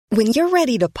When you're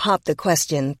ready to pop the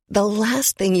question, the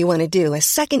last thing you want to do is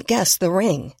second-guess the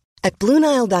ring. At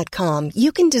BlueNile.com,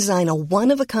 you can design a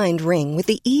one-of-a-kind ring with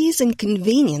the ease and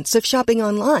convenience of shopping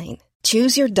online.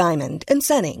 Choose your diamond and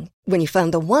setting. When you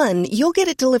find the one, you'll get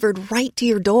it delivered right to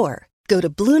your door. Go to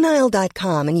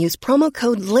BlueNile.com and use promo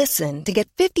code LISTEN to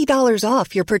get $50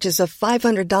 off your purchase of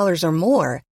 $500 or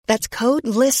more. That's code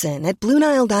LISTEN at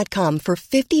BlueNile.com for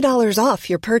 $50 off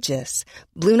your purchase.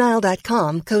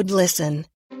 BlueNile.com, code LISTEN.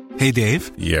 Hey,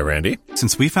 Dave. Yeah, Randy.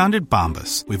 Since we founded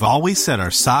Bombas, we've always said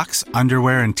our socks,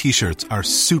 underwear, and T-shirts are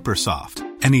super soft.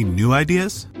 Any new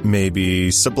ideas?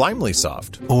 Maybe sublimely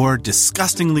soft. Or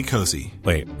disgustingly cozy.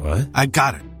 Wait, what? I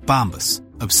got it. Bombas.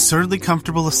 Absurdly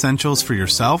comfortable essentials for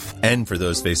yourself and for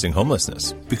those facing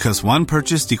homelessness. Because one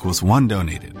purchased equals one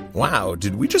donated. Wow,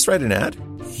 did we just write an ad?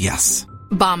 Yes.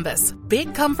 Bombas.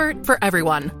 Big comfort for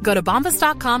everyone. Go to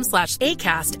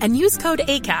bombas.com/ACAST and use code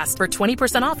ACAST for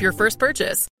 20% off your first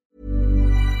purchase.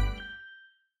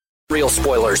 Real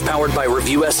spoilers powered by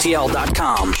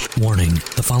ReviewSTL.com. Warning,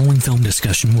 the following film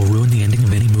discussion will ruin the ending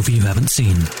of any movie you haven't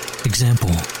seen.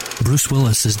 Example, Bruce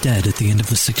Willis is dead at the end of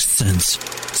The Sixth Sense.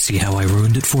 See how I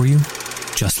ruined it for you?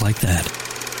 Just like that.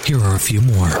 Here are a few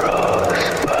more.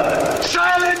 Rosebud.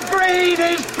 Silent breed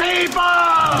is people!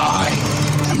 I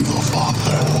am your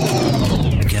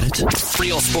father. Get it?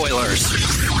 Real spoilers.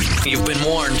 You've been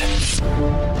warned.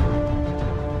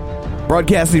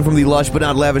 Broadcasting from the lush but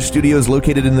not lavish studios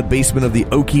located in the basement of the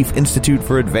O'Keefe Institute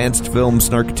for Advanced Film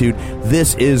Snarkitude,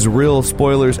 this is Real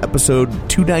Spoilers, episode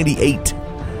 298.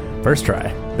 First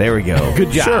try. There we go.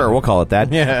 Good job. Sure, we'll call it that.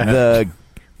 Yeah.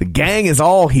 The gang is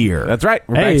all here. That's right.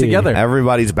 We're back together.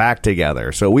 Everybody's back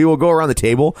together. So we will go around the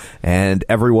table, and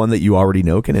everyone that you already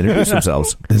know can introduce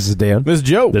themselves. This is Dan. This is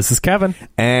Joe. This is Kevin.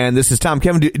 And this is Tom.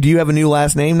 Kevin, do you have a new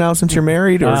last name now since you're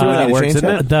married? Or that works, isn't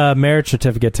it? The marriage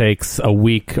certificate takes a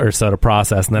week or so to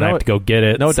process, and then I have to go get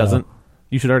it. No, it doesn't.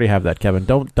 You should already have that, Kevin.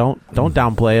 Don't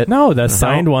downplay it. No, the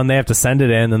signed one, they have to send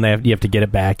it in, and you have to get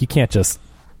it back. You can't just...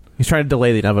 He's trying to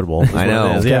delay the inevitable. I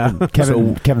know.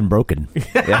 Kevin broken.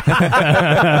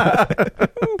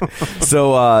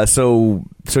 So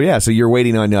you're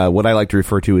waiting on what I like to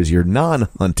refer to as your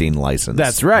non-hunting license.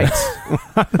 That's right.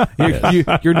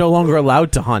 You're no longer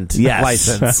allowed to hunt. Yes.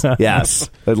 License. Yes.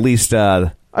 At least.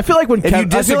 I feel like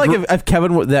if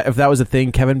Kevin, if that was a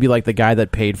thing, Kevin would be like the guy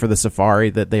that paid for the safari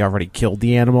that they already killed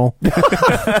the animal.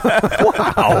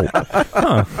 Wow.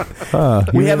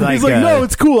 He's like, no,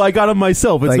 it's cool. I got him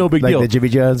myself. It's no big deal. Like the Jimmy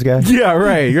Jones guy? Yeah,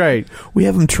 right. We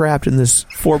have him trapped in this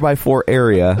 4x4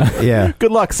 area. Yeah.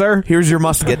 Good luck, sir. Here's your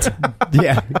musket.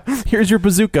 Yeah. Here's your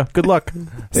bazooka. Good luck.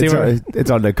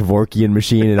 It's on the Kevorkian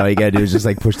machine, and all you gotta do is just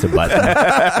like push the button.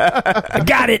 I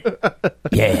got it.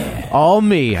 Yeah. All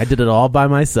me. I did it all by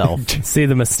myself. See,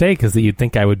 the mistake is that you'd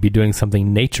think I would be doing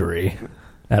something nature-y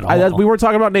at all. We weren't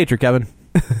talking about nature, Kevin.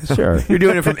 Sure. You're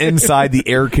doing it from inside the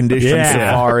air-conditioned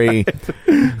safari.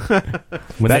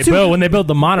 When they build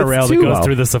the monorail that goes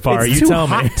through the safari, you tell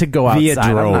me. To go outside. Via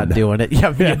drone. I'm not doing it.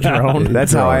 Yeah, via drone.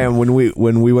 That's how I am. When we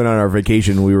went on our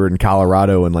vacation, we were in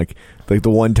Colorado, and like the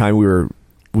one time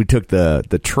we took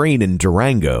the train in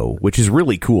Durango, which is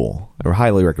really cool. I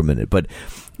highly recommend it.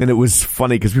 And it was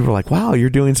funny because people were like, wow, you're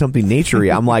doing something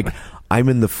nature-y. I'm like, I'm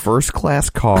in the first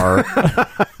class car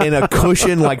in a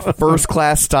cushion, like first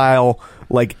class style,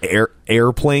 like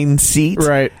airplane seat.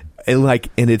 Right. And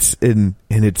it's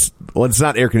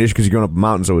not air conditioned because you're going up a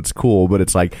mountain, so it's cool, but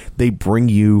it's like they bring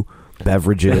you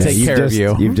beverages. Take care of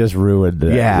you. You've just ruined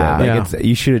it. Yeah.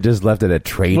 You should have just left it at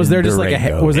train. Was there just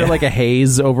there like a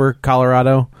haze over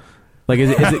Colorado? Like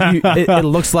it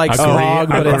looks like smog,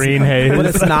 but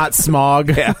it's not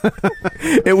smog. Yeah.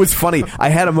 It was funny. I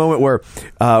had a moment where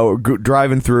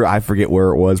driving through, I forget where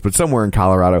it was, but somewhere in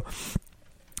Colorado,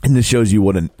 and this shows you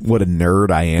what a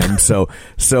nerd I am. So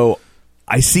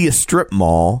I see a strip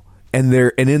mall, and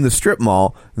in the strip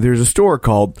mall there's a store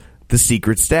called The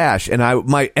Secret Stash, and I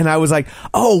was like,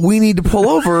 oh, we need to pull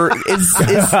over.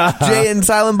 It's Jay and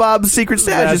Silent Bob's Secret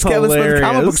Stash. It's Kevin Smith's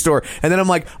comic book store. And then I'm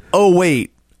like, oh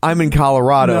wait, I'm in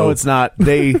Colorado. No, it's not.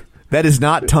 That is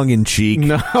not tongue-in-cheek.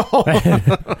 No.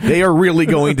 They are really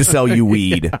going to sell you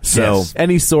weed. So yes.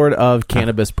 Any sort of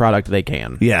cannabis product they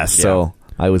can. Yes, yeah. So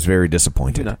I was very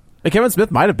disappointed. No. Kevin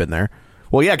Smith might have been there.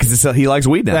 Well, yeah, because he likes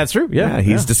weed now. That's true, yeah.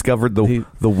 He's discovered the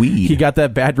weed. He got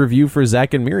that bad review for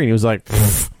Zack and Miri, and he was like...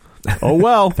 Oh,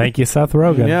 well. Thank you, Seth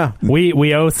Rogen. Yeah.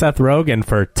 We owe Seth Rogen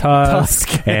for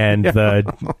Tusk and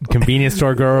the convenience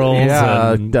store girls.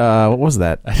 Yeah. And, what was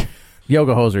that?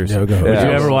 Yoga Hosers. Did you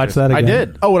ever watch that again? I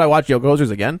did. Oh, would I watch Yoga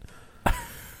Hosers again?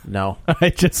 No. I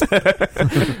just...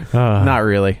 Not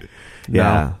really. Yeah.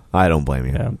 No. I don't blame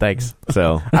you. Yeah, thanks.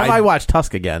 So I might watch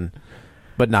Tusk again.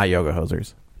 but not Yoga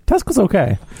Hosers. Tusk was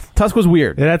okay. Tusk was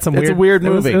weird. It had some weird. It's a weird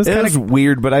movie. It was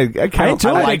weird, but I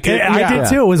liked it. I did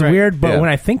too. It was weird, but when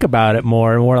I think about it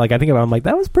more and more, like I think about it, I'm like,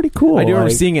 that was pretty cool. I do remember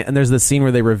seeing it, and there's this scene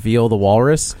where they reveal the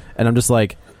walrus, and I'm just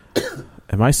like,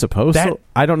 am I supposed to?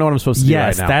 I don't know what I'm supposed to do right now.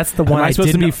 Yes, that's the one. Am I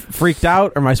supposed to be freaked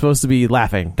out, or am I supposed to be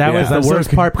laughing? That was the worst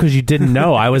part because you didn't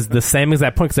know. I was the same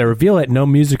exact point because they reveal it, no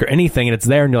music or anything, and it's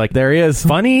there, and you're like, there he is.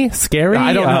 Funny, scary.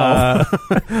 I don't know.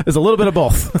 There's a little bit of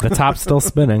both. The top's still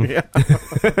spinning.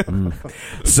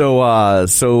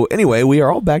 So anyway, we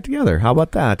are all back together. How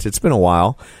about that? It's been a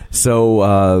while.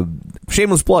 So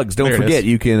shameless plugs. Don't forget,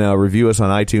 you can review us on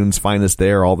iTunes. Find us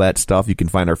there. All that stuff. You can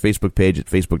find our Facebook page at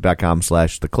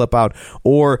facebook.com/theclipout,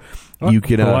 or you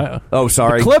can.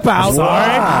 Sorry. The Clip Out. Sorry.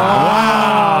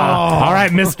 Wow. All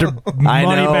right, Mr.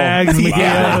 Moneybags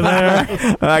McGee over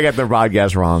there. I got the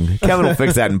podcast wrong. Kevin will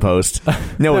fix that in post.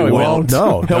 No, he won't.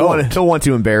 No, he'll want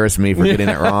to embarrass me for getting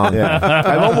it wrong.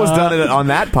 I've almost done it on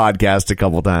that podcast a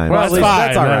couple times. Well,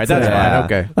 that's all right. That's fine.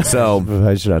 Okay. So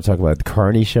I should not talk about the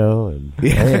Carney show. And,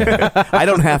 I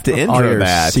don't have to all intro your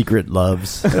that. secret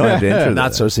loves. I don't have to intro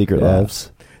Not that. so secret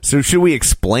loves. So should we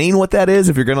explain what that is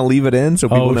if you're going to leave it in? So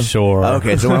people know? Sure.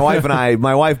 Okay, so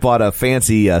my wife bought a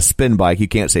fancy spin bike. You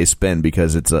can't say spin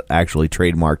because it's actually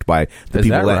trademarked by the Is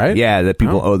people that right? that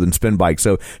people owe them spin bike.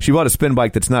 So she bought a spin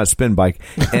bike that's not a spin bike,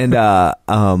 and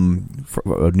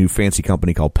for a new fancy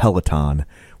company called Peloton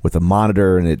with a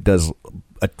monitor, and it does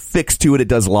fixed to it. It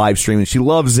does live streaming. She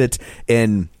loves it,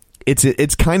 and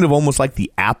it's kind of almost like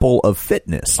the Apple of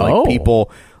fitness. Like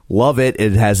people love it.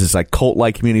 It has this like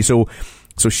cult-like community.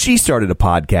 So she started a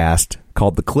podcast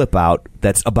called The Clip Out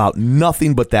that's about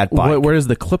nothing but that bike. Where does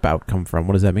the Clip Out come from?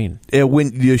 What does that mean? When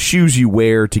the shoes you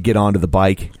wear to get onto the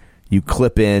bike, you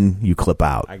clip in, you clip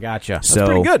out. I gotcha. That's So-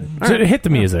 pretty good. So hit the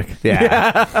music.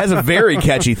 Yeah. It has a very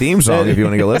catchy theme song if you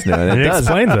want to go listen to it. It does.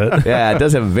 explains it. Yeah, it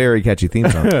does have a very catchy theme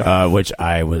song. Which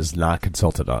I was not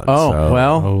consulted on. Oh, so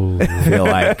well. I feel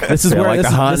like This is feel where like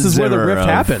this is where the rift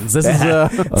happens. This is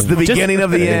It's the beginning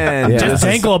of the end. Yeah. Just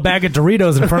dangle a bag of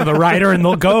Doritos in front of the rider and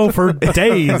they'll go for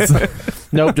days.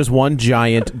 nope, just one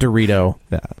giant Dorito.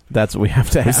 Yeah. That's what we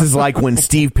have to have. This is like when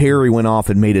Steve Perry went off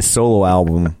and made his solo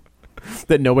album.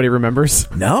 that nobody remembers.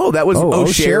 No, that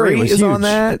was Sherry is was on huge.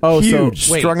 that. Oh, so huge.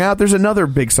 wait. Strung Out. There's another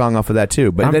big song off of that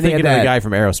too. But I'm then he thinking had of the that- guy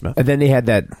from Aerosmith. And then he had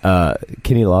that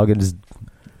Kenny Loggins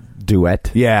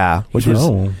duet, yeah, which was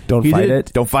 "Don't He Fight did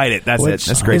It." Don't fight it. That's Which it.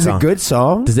 That's a great is song. a good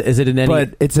song, Is it in any?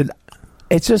 but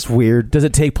it's just weird. Does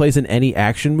it take place in any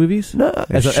action movies? No,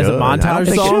 as a should. I montage don't it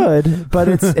think song. should, but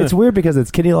it's weird because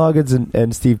it's Kenny Loggins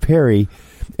and Steve Perry,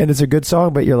 and it's a good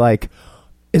song. But you're like,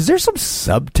 is there some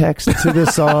subtext to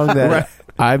this song that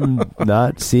I'm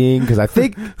not seeing? Because I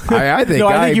think I think No,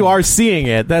 I think you are seeing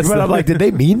it. That's But the I'm like, did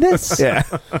they mean this? Yeah.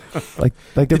 Like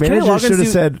the Did Kenny manager Loggins should have do-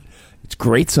 said, "It's a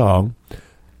great song.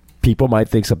 People might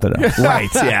think something else." Right.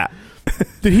 Yeah.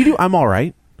 Did he do "I'm All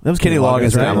Right"? That was Kenny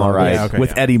Loggins, right? I'm all right. Yeah, okay,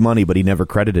 with yeah. Eddie Money, but he never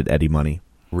credited Eddie Money.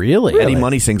 Really? Eddie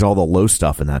Money sings all the low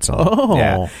stuff in that song. Oh.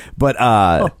 Yeah. But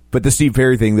the Steve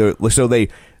Perry thing,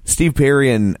 Steve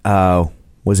Perry and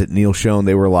was it Neil Schon?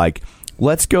 They were like,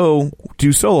 let's go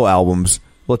do solo albums.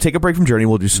 We'll take a break from Journey.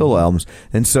 We'll do solo albums.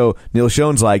 And so Neil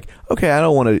Schoen's like, okay, I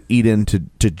don't want to eat into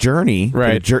Journey,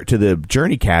 right? To the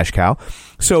Journey cash cow.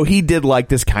 So he did like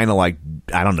this kind of like,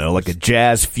 I don't know, like a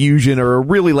jazz fusion or a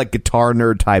really like guitar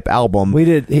nerd type album.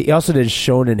 He also did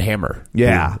 "Shonen Hammer."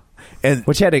 Yeah. And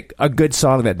which had a good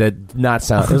song that did not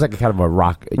sound. It was like a kind of a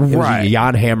rock. It was Right.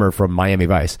 Jan Hammer from Miami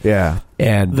Vice. Yeah.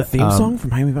 And The theme song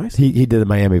from Miami Vice. He did the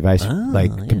Miami Vice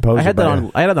composer. I had that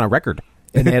on a record.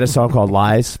 And they had a song called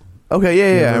 "Lies." Okay,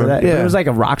 yeah. Remember that? It was like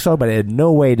a rock song, but in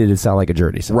no way did it sound like a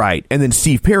Journey song. Right. And then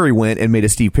Steve Perry went and made a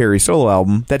Steve Perry solo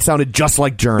album that sounded just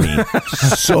like Journey.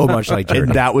 So much like Journey.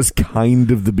 And that was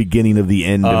kind of the beginning of the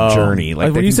end of Journey.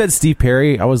 Like when you said Steve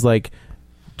Perry, I was like,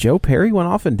 Joe Perry went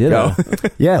off and did a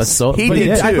Yes. solo. He but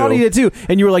did I too. thought he did too.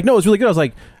 And you were like, no, it's really good. I was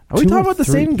like, are we Two talking or about the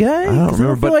three? same guy? I don't 'Cause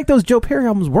remember, I feel but- like those Joe Perry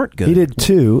albums weren't good. He did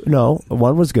two. No,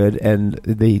 one was good, and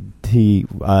he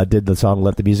did the song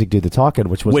 "Let the Music Do the Talking,"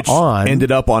 which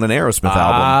ended up on an Aerosmith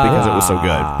album because it was so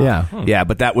good. Yeah. Yeah,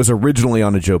 but that was originally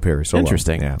on a Joe Perry solo.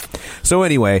 Interesting. Yeah. So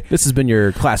anyway, This has been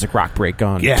your classic rock break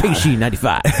on KC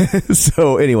 95.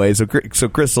 so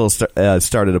Crystal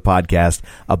started a podcast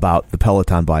about the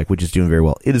Peloton bike, which is doing very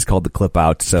well. It is called The Clip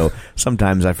Out. So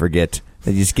sometimes I forget.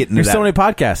 And you just get into There's that. so many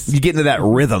podcasts. You get into that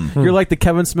rhythm. You're like the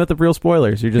Kevin Smith of Real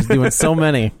Spoilers. You're just doing so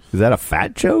many. Is that a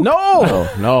fat joke? No.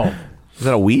 Is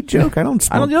that a weed joke? I don't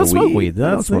smoke. you don't the smoke weed. weed. I don't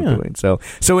That's- smoke yeah. the weed.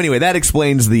 So anyway, that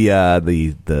explains the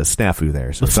snafu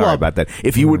there. So The sorry flub. about that.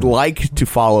 If you would like to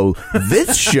follow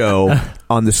this show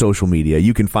on the social media,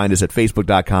 you can find us at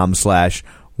facebook.com/.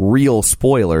 Real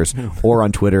Spoilers, or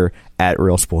on Twitter at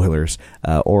Real Spoilers,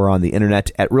 or on the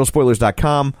internet at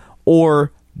realspoilers.com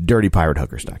or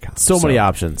dirtypiratehookers.com. So many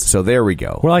options. So there we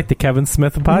go. We're like the Kevin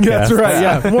Smith of podcasts. That's right.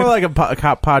 Yeah, more like a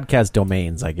podcast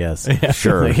domains, I guess. Yeah.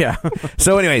 Sure. Yeah.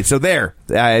 So anyway, so there,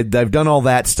 I've done all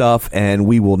that stuff, and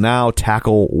we will now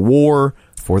tackle War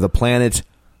for the Planet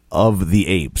of the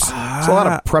Apes. There's a lot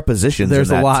of prepositions. There's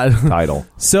in that a lot. title.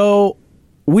 So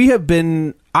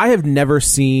I have never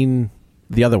seen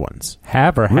the other ones.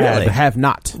 Have or have? Really? Have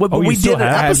not. Well, but we did an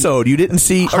episode. You didn't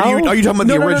see. Are you talking about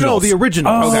the originals? No, the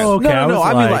originals. Oh, okay. No.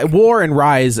 I mean, like War and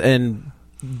Rise and.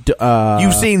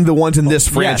 You've seen the ones in this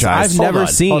franchise. Yes, I've never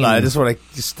seen. Hold on, I just want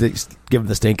to just give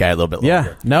the stink eye a little bit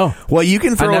longer. Yeah, no. Well, you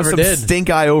can throw some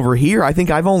stink eye over here. I think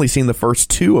I've only seen the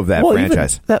first two of that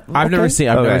franchise. I've never seen.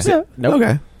 Nope.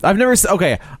 Okay. I've never seen.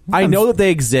 Okay, I know that they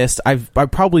exist. I've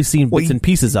probably seen bits and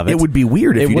pieces of it. It would be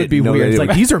weird if you didn't know that. It's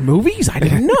like, these are movies? I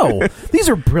didn't know. These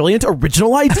are brilliant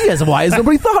original ideas. Why has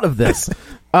nobody thought of this?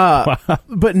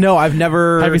 But no, I've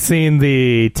never. Have you seen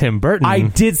the Tim Burton? I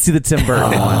did see the Tim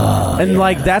Burton one, and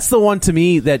like that's the one to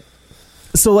me that.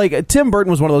 So like Tim Burton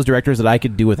was one of those directors that I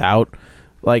could do without.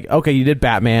 Like, okay, you did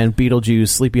Batman, Beetlejuice,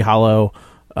 Sleepy Hollow,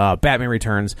 Batman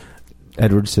Returns.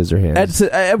 Edward Scissorhands.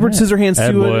 Edward Scissorhands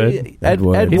too. Ed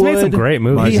Wood. He's made some great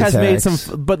movies. He has made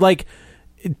some, but like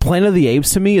Planet of the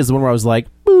Apes to me is the one where I was like,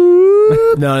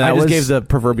 no, I just gave the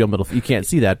proverbial middle. You can't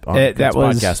see that on this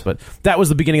podcast, but that was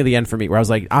the beginning of the end for me. Where I was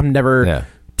like, I'm never. Yeah.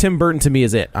 Tim Burton to me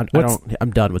is it. I'm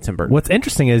done with Tim Burton. What's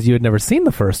interesting is you had never seen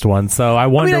the first one, so I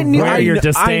wonder where your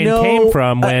disdain came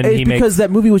from when he makes. Because that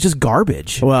movie was just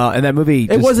garbage. Well, and that movie,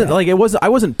 it wasn't like it was. I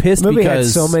wasn't pissed movie because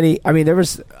had so many. I mean, there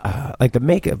was like the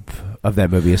makeup of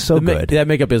that movie is so good. That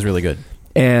makeup is really good,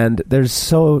 and there's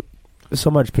so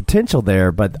much potential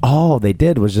there. But all they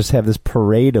did was just have this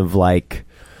parade of like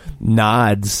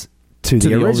nods to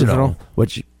the original,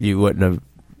 which you wouldn't have.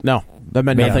 No. That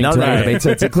meant nothing to me. That made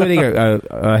sense, including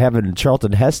having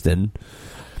Charlton Heston.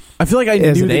 I feel like I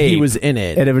knew that he was in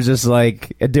it. And it was just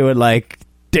like, doing like,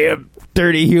 damn,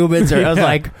 dirty humans. Or I was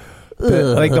like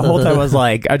the whole time I was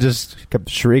like, I just kept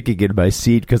shrieking in my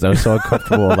seat because I was so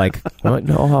uncomfortable. I'm like,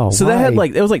 no. So why? They had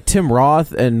like, it was like Tim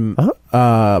Roth and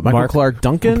Michael Clark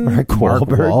Duncan. Mark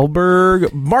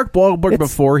Wahlberg. Mark Wahlberg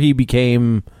before he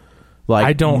became...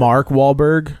 Mark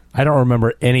Wahlberg. I don't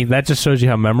remember any. That just shows you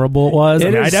how memorable it was.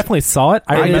 I definitely saw it.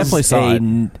 I definitely saw it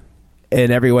in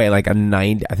every way. Like a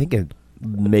 90. I think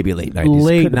maybe late 90s.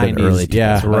 Late 90s. Early 20s.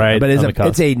 Yeah, right. But it's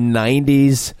a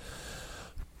 90s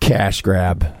cash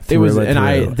grab. It was,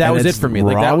 and that was it for me.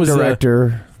 Like that was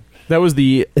director. That was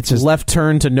the left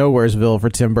turn to Nowheresville for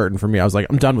Tim Burton for me. I was like,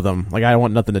 I'm done with him. Like I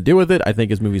want nothing to do with it. I think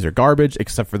his movies are garbage,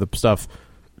 except for the stuff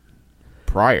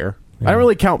prior. I don't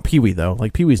really count Pee-wee, though.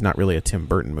 Like, Pee-wee's not really a Tim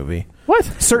Burton movie. What?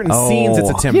 Certain scenes,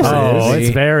 it's a Tim Burton movie. Oh, it's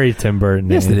very Tim Burton.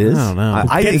 Yes, it is. I don't know.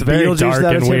 I think it's very dark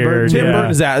and weird. Tim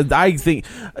Burton's that. I think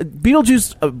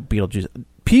Beetlejuice.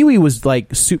 Pee-wee was,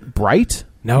 like, bright.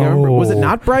 No. Was it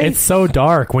not bright? It's so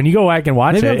dark. When you go back and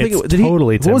watch it's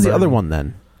totally Tim Burton. What was the other one,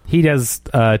 then? He does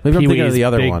Maybe I'm thinking of the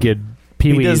other one.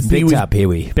 Pee-wee's Big Top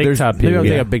Pee-wee. Big Top Pee-wee. Maybe I'm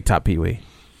thinking of Big Top Pee-wee.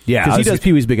 Yeah. Because he does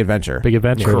Pee-wee's Big Adventure. Big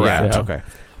Adventure. Correct. Yeah. Okay.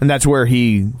 And that's where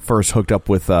he first hooked up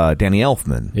with Danny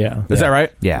Elfman. Yeah. Is that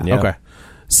right? Yeah. Okay.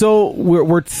 So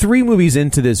we're 3 movies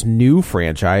into this new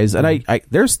franchise, and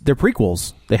they're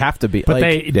prequels. They have to be. But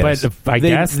I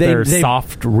guess they're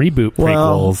soft reboot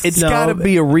prequels. It's got to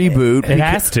be a reboot. It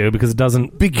has to because it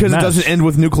doesn't end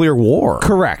with nuclear war.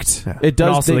 Correct. Yeah. It does.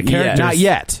 And also the characters. Not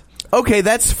yet. Okay,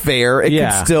 that's fair. It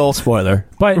can still spoiler,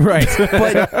 but right.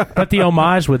 but the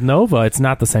homage with Nova, it's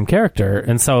not the same character,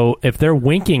 and so if they're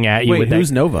winking at you,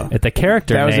 who's Nova? At the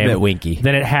character that was name, a bit winky.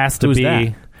 Then it has to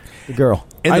be the girl.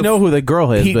 I know who the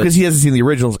girl is because he hasn't seen the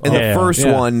originals. In the first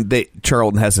one,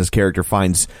 Charlton Heston's character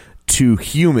finds 2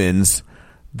 humans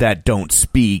that don't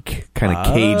speak, kind of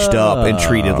caged up and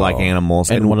treated like animals,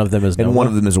 and one of them is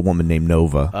a woman named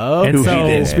Nova. And who so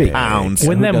he didn't speak. Pounds.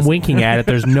 When them winking at it,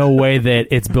 there's no way that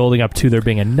it's building up to there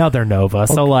being another Nova.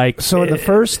 So in the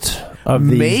first of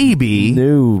the maybe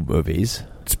new movies,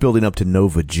 it's building up to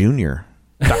Nova Jr.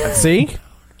 See.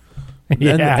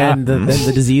 Yeah. And then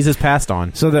the disease is passed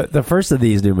on. So the first of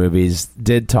these new movies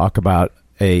did talk about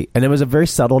and it was a very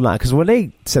subtle nod, because when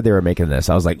they said they were making this,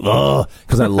 I was like, ugh,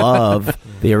 because I love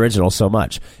the original so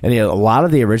much. And a lot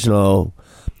of the original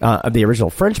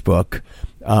French book,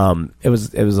 it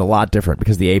was a lot different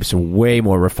because the apes are way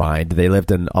more refined. They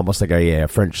lived in almost like a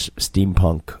French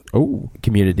steampunk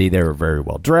community. They were very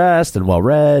well dressed and well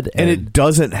read, and it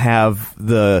doesn't have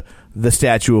the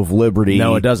Statue of Liberty.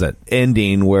 No, it doesn't.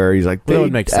 Ending where he's like, that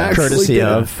would make sense. Courtesy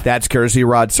of that's courtesy of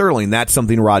Rod Serling. That's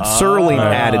something Rod Serling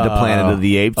added to Planet of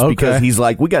the Apes because he's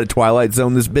like, we got to Twilight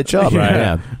Zone this bitch up.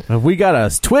 We got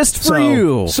a twist for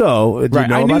you. So do you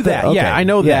know I knew about that. Okay. Yeah, I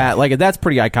know that. Like that's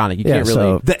pretty iconic. You can't really.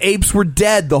 So the apes were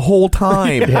dead the whole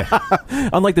time.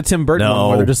 Unlike the Tim Burton one,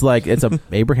 where they're just like, it's a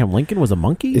Abraham Lincoln was a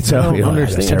monkey. It's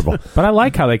that's terrible. But I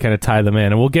like how they kind of tie them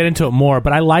in, and we'll get into it more.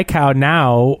 But I like how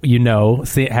now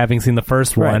having seen the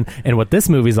first one and what this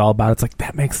movie's all about, it's like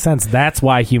that makes sense. That's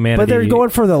why humanity. But they're going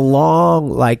for the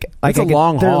long, it's a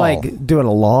long they're haul. like doing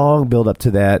a long build up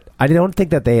to that. I don't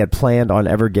think that they had planned on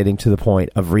ever getting to the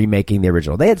point of remaking the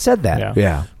original. They had said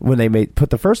that, when they put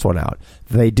the first one out.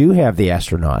 They do have the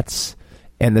astronauts,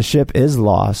 and the ship is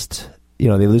lost. They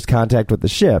lose contact with the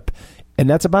ship, and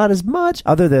that's about as much,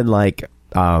 other than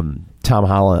Tom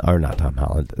Holland, or not Tom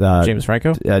Holland, James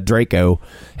Franco, Draco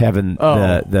having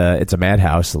the "It's a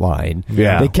Madhouse" line.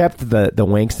 Yeah, they kept the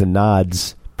winks and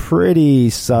nods pretty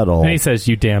subtle. And he says,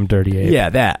 "You damn dirty ape." Yeah,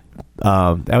 that.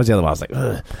 That was the other one. I was like,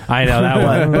 ugh. I know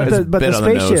that one. but the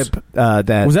spaceship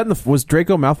that was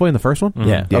Draco Malfoy in the first one?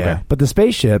 Yeah, okay. But the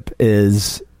spaceship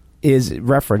is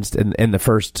referenced in the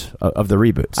first of the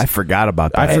reboots. I forgot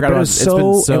about that. I forgot. It was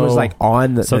it was like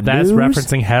on the so that's news.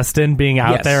 Referencing Heston being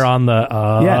out there on the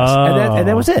yes, and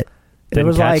that was it. Didn't it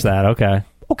was catch that.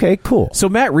 Okay, cool. So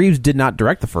Matt Reeves did not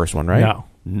direct the first one, right? No.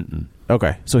 Mm-mm.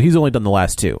 Okay, so he's only done the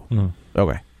last two.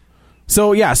 Okay.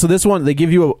 So so this one, they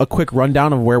give you a quick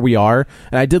rundown of where we are,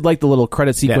 and I did like the little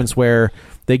credit sequence where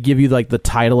they give you like the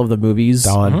title of the movies,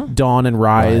 Dawn and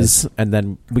Rise, and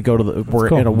then we go to we're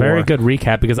in a war. Very good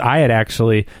recap, because I had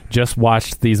actually just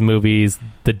watched these movies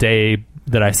the day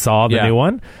that I saw the new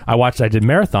one. I did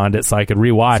marathoned it so I could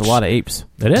rewatch. It's a lot of apes.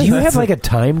 It is. Do you have like a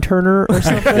time turner or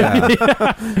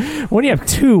something? When you have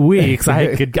 2 weeks,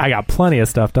 I got plenty of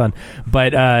stuff done.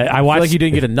 But I watched. I feel like you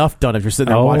didn't get enough done if you're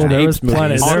sitting there watching apes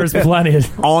movies. There was plenty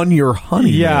on your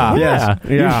honeymoon. Yeah.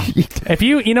 If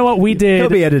you know what we did, he'll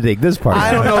be editing this part.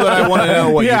 I don't know that I want to know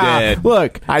what you did.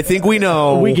 Look, I think we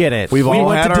know. We get it. We all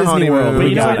went had to our Disney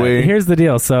honeymoon. World. But here's the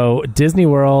deal. So Disney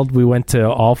World, we went to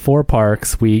all 4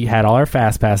 parks. We had all our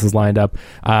fast passes lined up.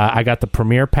 I got the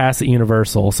Premier Pass at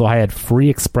Universal, so I had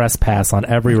free Express Pass on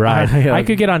every ride. I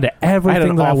could get onto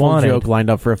everything that I wanted. Joke lined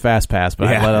up for a fast pass, but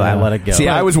I let it go. See,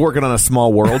 I was working on a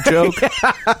Small World joke.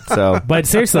 But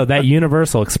seriously, though, that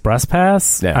Universal Express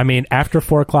Pass, I mean, after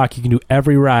 4 o'clock, you can do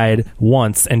every ride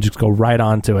once and just go right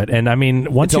onto it. And I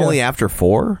mean, once it's only after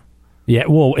 4? Yeah,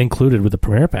 well, included with the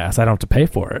Premier Pass. I don't have to pay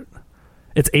for it.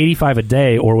 It's $85 a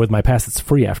day, or with my pass, it's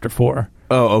free after 4.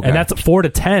 Oh, okay. And that's 4 to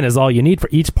 10 is all you need for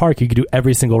each park. You could do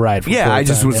every single ride. From 4 I to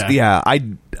just 10. was.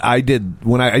 I did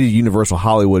when I did Universal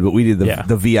Hollywood, but we did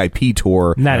the VIP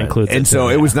tour, and that includes. And so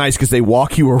it was nice because they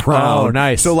walk you around. Oh,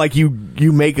 nice. So like you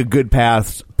make a good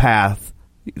path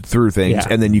through things,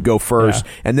 and then you go first,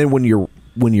 and then when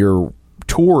your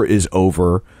tour is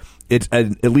over, it's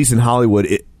at least in Hollywood,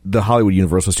 the Hollywood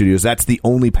Universal Studios. That's the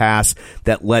only pass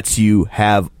that lets you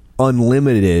have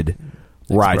unlimited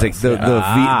rides. Like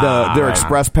their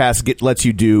Express Pass lets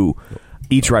you do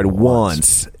each ride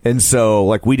once. And so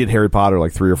like we did Harry Potter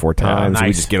like 3 or 4 times, and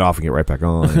we just get off and get right back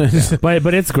on.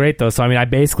 But it's great though. So I mean, I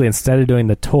basically, instead of doing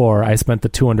the tour, I spent the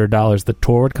 $200 the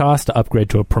tour would cost to upgrade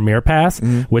to a Premier Pass,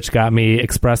 which got me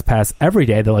Express Pass every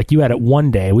day. They're like, you had it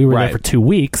one day. We were there for 2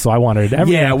 weeks, so I wanted it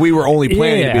every day. Yeah, we were only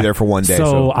planning to be there for one day.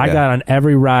 So I got on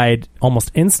every ride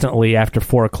almost instantly after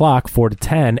 4 o'clock, 4 to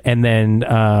 10, and then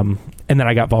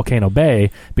I got Volcano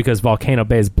Bay, because Volcano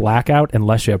Bay is blackout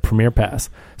unless you have Premier Pass.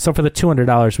 So for the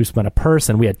 $200 we spent a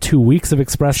person, we had 2 weeks of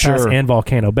Express Pass and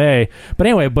Volcano Bay. But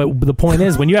anyway, the point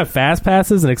is, when you have Fast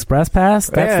Passes and Express Pass,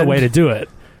 that's the way to do it.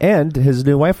 And his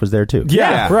new wife was there too.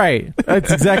 Yeah, right.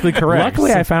 That's exactly correct.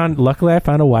 Luckily, I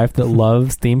found a wife that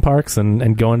loves theme parks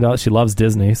and going to. She loves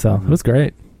Disney, so it was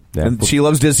great. Yeah. And she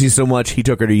loves Disney so much, he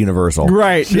took her to Universal.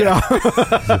 Right. Yeah.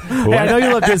 Hey, I know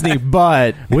you love Disney,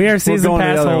 but we are season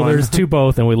pass holders to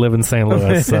both, and we live in St.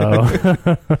 Louis, so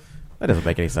that doesn't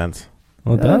make any sense.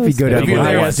 Well, if you go down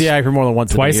for more than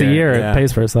once, twice a year, it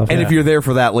pays for itself. And if you're there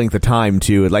for that length of time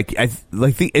too,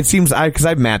 it seems, because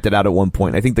I've mapped it out at one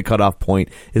point. I think the cutoff point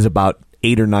is about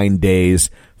 8 or 9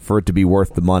 days for it to be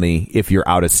worth the money if you're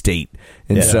out of state.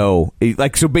 And so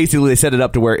basically they set it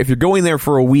up to where if you're going there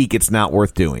for a week, it's not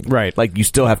worth doing. Right. Like you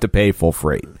still have to pay full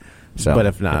freight. So, but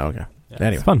if not, okay.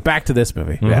 Anyway, It's fun. back to this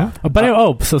movie. Yeah.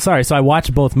 But so sorry. So I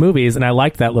watched both movies and I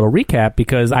liked that little recap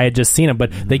because I had just seen them,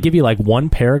 but they give you like one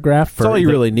paragraph for all you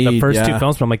really need, the first two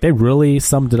films. But I'm like, they really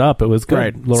summed it up. It was good.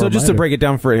 Right. Little So just to reminder. break it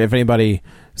down for if anybody,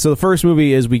 so the first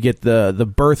movie is we get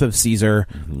the birth of Caesar,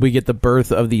 we get the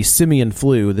birth of the simian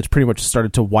flu that's pretty much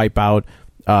started to wipe out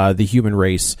the human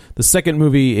race. The second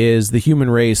movie is the human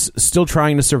race still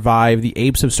trying to survive. The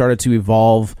apes have started to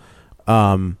evolve,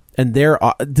 and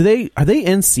are they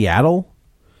in Seattle?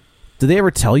 Did they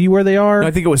ever tell you where they are? No,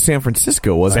 I think it was San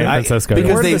Francisco, wasn't San it? Francisco,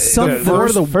 Because yeah.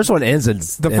 the first one ends in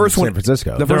the first one San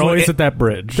Francisco. The They're first one, always at that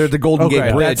bridge. They're the Golden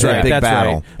Gate Bridge. That's right. Big That's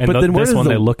battle. right. And But then where this does one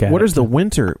the they look at where it. does the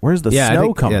winter? Where's the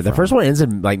snow come from? The first one ends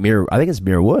in like Muir. I think it's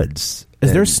Muir Woods.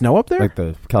 Is there And, snow up there? Like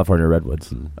the California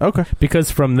redwoods. Okay.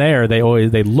 Because from there they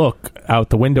look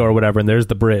out the window or whatever, and there's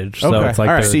the bridge. So Okay. it's like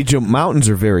All right. they're- See, Joe, mountains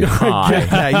are very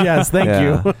high. Yes, thank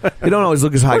you. They don't always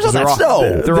look as high because they're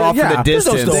off in the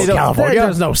distance.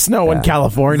 There's no snow in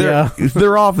California.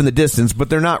 They're off in the distance,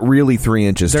 but they're not really 3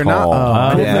 inches They're tall.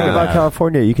 not. Cool thing about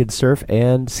California, you can surf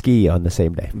and ski on the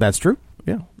same day. That's true.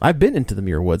 Yeah, I've been into the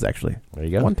Muir Woods actually. There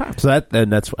you go. One time. So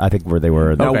that's I think where they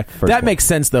were. In the Okay, first that one. makes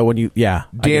sense though. When you I get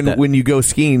Dan, that. when you go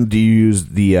skiing, do you use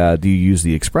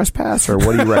the Express Pass or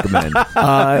what do you recommend?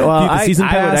 Well, the season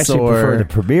I would pass actually or- prefer the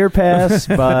Premier Pass,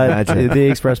 but the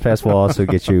Express Pass will also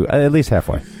get you at least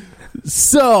halfway.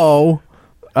 So,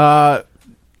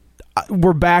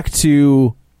 we're back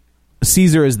to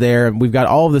Caesar is there, and we've got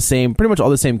pretty much all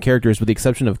the same characters, with the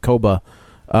exception of Koba,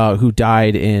 who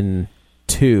died in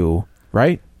 2,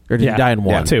 right? Or did he die in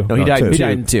 1? Yeah, 2. No, he died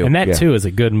in 2. And that 2 is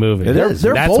a good movie. It is.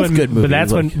 They're both when, good movies. But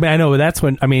that's when I know. But that's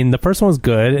when the first one was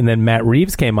good, and then Matt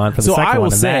Reeves came on for the So second I will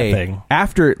one. And say, that thing.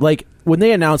 after when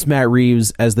they announced Matt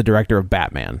Reeves as the director of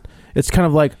Batman, it's kind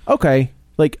of like, okay,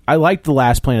 like I liked the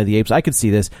last Planet of the Apes. I could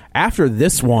see this. After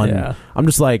this one, Yeah. I'm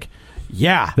just like,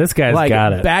 yeah, This guy's like,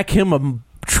 got it. Back him a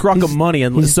truck of money,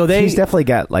 and He's definitely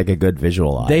got like a good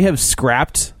visual eye. they have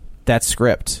scrapped that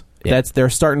script. Yeah. They're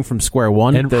starting from square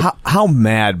one. And how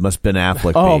mad must Ben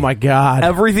Affleck oh be? my god!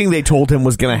 Everything they told him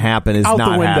was going to happen is Out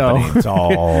not the window. happening. It's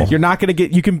all. You're not going to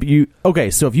get.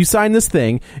 Okay, so if you sign this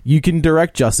thing, you can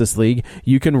direct Justice League.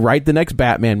 You can write the next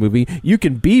Batman movie. You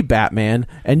can be Batman,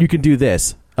 and you can do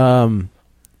this.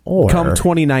 Or Come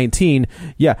 2019,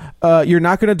 you're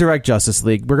not going to direct Justice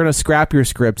League. We're going to scrap your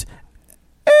script,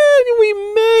 and we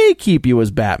may keep you as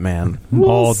Batman.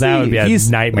 We'll that would be a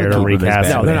nightmare to recast.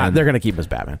 No, they're not. They're going to keep him as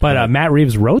Batman. But Matt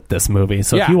Reeves wrote this movie,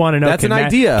 so Yeah, if you want to know, that's an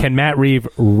idea. Can Matt Reeves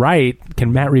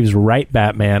write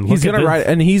Batman? He's Look going at to this.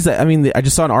 write, and I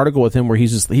just saw an article with him where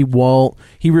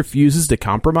he refuses to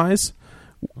compromise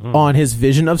on his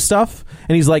vision of stuff,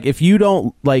 and he's like, if you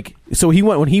don't like, so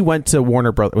when he went to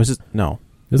Warner Brothers, was it no?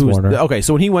 It's Warner. Okay,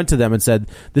 so when he went to them and said,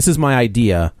 "This is my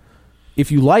idea.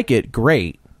 If you like it,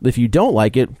 great. If you don't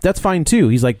like it, that's fine too."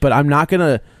 He's like, "But I'm not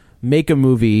gonna make a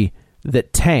movie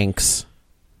that tanks,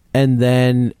 and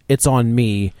then it's on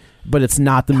me. But it's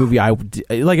not the movie I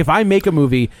like. If I make a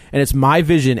movie and it's my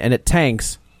vision and it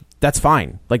tanks." That's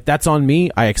fine. Like, that's on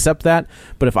me. I accept that.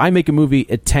 But if I make a movie,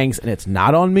 it tanks, and it's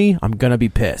not on me, I'm going to be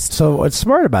pissed. So what's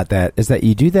smart about that is that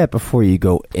you do that before you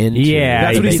go into. Yeah,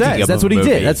 That's what he making says. of That's a what he movie.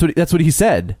 did. That's what he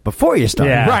said. Before you start.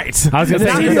 Yeah. Right. I was going to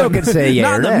say, Now you can say yeah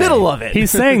not or in the nay. middle of it.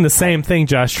 he's saying the same thing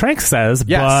Josh Trank says,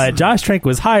 Yes. but Josh Trank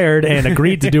was hired and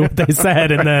agreed to do what they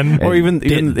said, and then Or even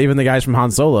the guys from Han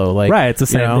Solo, like, Right, it's the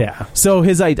same, you know? yeah. So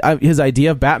his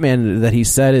idea of Batman that he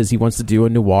said is he wants to do a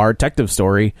noir detective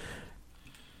story.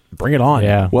 Bring it on.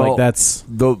 Yeah. Well, like that's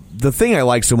the thing I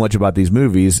like so much about these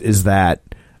movies is that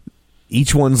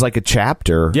each one's like a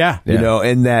chapter. Yeah. You know,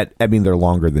 and that, I mean, they're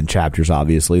longer than chapters,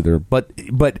 obviously.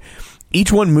 But each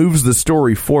one moves the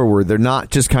story forward. They're not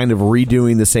just kind of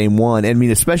redoing the same one. I mean,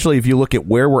 especially if you look at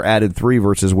where we're at in 3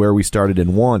 versus where we started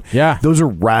in 1. Yeah. Those are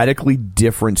radically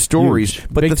different stories. Huge.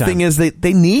 But Big the time. thing is,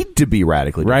 they need to be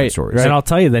radically different Right. stories. And I'll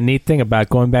tell you the neat thing about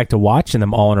going back to watching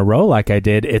them all in a row like I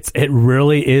did, it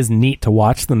really is neat to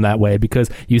watch them that way because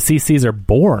you see Caesar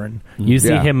born. You see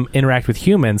Yeah. him interact with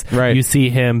humans. Right. You see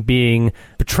him being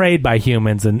betrayed by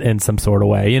humans in some sort of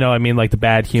way. You know, I mean, like the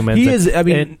bad humans. He is, I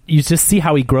mean- and you just see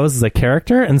how he grows as a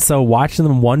character. And so watching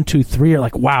them 1, 2, 3, you're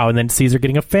like, wow. And then Caesar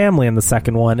getting a family in the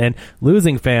second one and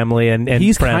losing family and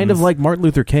he's friends. kind of like Martin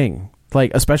Luther King,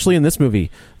 like especially in this movie.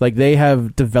 Like they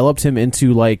have developed him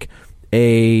into like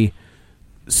a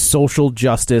social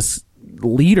justice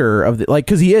leader of the, like,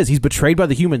 because he's betrayed by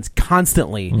the humans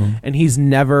constantly, and he's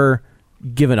never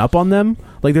given up on them.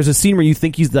 Like there's a scene where you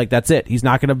think he's like, that's it, he's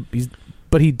not gonna,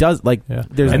 but he does, like,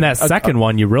 there's and that second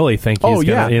one you really think he's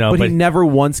gonna, you know, but he never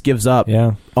once gives up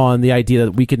Yeah. on the idea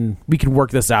that we can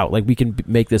work this out, like we can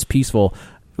make this peaceful.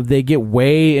 they get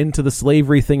way into the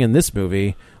slavery thing in this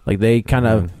movie. Like they kind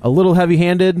of a little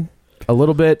heavy-handed, a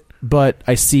little bit, but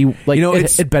I see like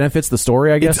it benefits the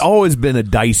story. I guess it's always been a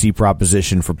dicey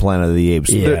proposition for Planet of the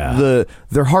Apes. Yeah.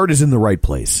 Their heart is in the right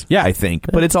place. Yeah, I think,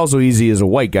 but it's also easy as a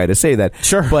white guy to say that.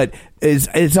 Sure, but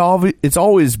it's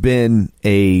always been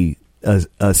a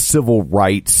civil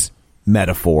rights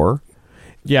metaphor.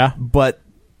 Yeah, but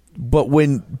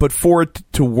for it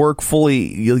to work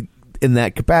fully in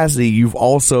that capacity, you've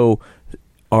also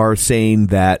are saying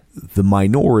that the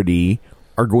minority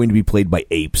are going to be played by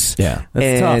apes. Yeah,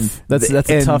 that's tough. That's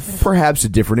a tough. Perhaps a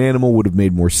different animal would have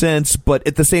made more sense, but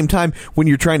at the same time, when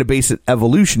you're trying to base it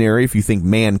evolutionary, if you think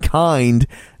mankind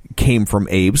came from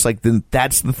apes, like then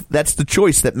that's the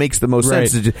choice that makes the most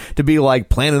sense to be like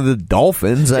Planet of the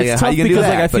Dolphins. It's how tough you gonna because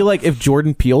do that? I feel like if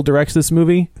Jordan Peele directs this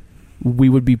movie, we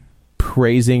would be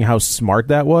praising how smart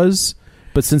that was.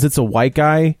 But since it's a white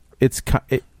guy, it's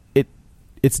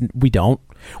we don't.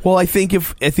 Well, I think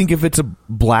if it's a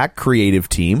black creative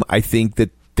team, I think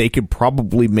that they could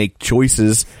probably make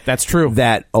choices. That's true.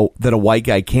 That a white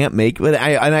guy can't make. But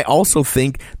I also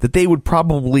think that they would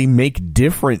probably make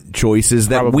different choices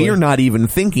that we're not even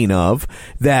thinking of.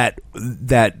 That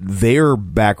their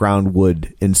background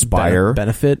would inspire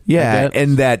benefit. Yeah,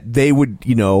 and that they would,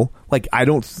 like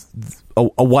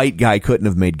a white guy couldn't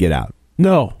have made Get Out.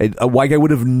 No. A white guy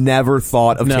would have never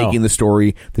thought of taking the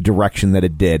story the direction that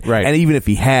it did. Right. And even if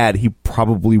he had, he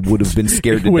probably would have been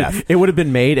scared to death. It would have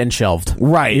been made and shelved.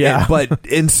 Right. Yeah.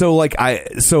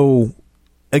 So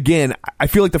again, I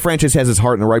feel like the franchise has its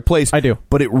heart in the right place. I do.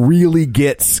 But it really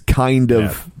gets kind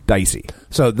of dicey.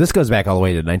 So this goes back all the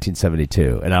way to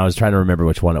 1972, and I was trying to remember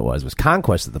which one it was. It was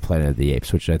Conquest of the Planet of the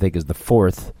Apes, which I think is the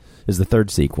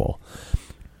third sequel.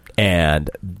 And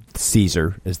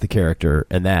Caesar is the character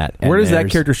in that. And where does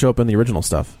that character show up in the original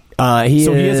stuff? He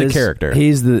is a character. He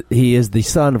is the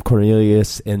son of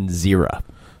Cornelius and Zira.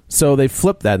 So they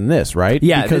flipped that in this, right?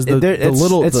 Yeah, because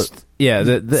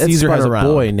Caesar has a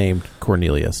boy named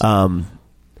Cornelius.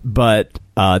 But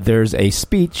there's a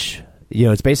speech.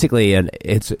 It's basically an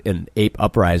ape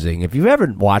uprising. If you've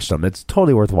ever watched them, it's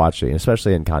totally worth watching,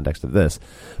 especially in context of this.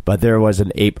 But there was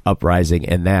an ape uprising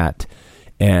in that.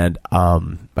 And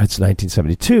it's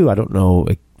 1972. I don't know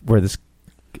where this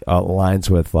aligns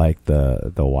with like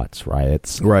the Watts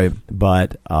riots, right?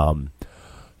 But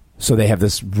so they have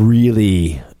this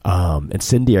really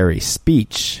incendiary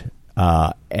speech,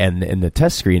 and in the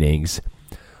test screenings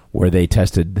where they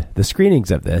tested the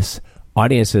screenings of this,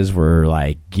 audiences were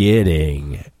like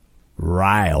getting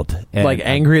riled, and, like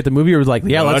angry at the movie, or like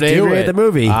let's do it at the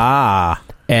movie.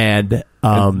 And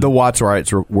the Watts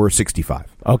riots were 65.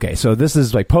 Okay, so this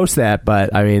is like post that,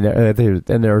 but I mean,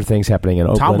 there were things happening in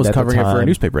Oakland. Tom was at covering the it time. for a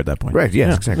newspaper at that point, right?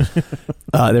 Yes, exactly.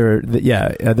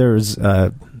 There was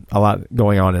a lot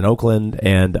going on in Oakland,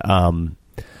 and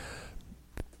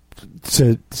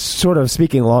to sort of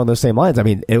speaking along those same lines. I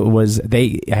mean,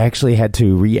 they actually had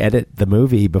to re-edit the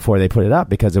movie before they put it up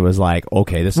because it was like,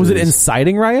 okay, was it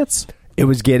inciting riots? It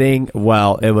was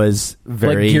it was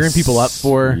very like gearing people up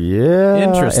for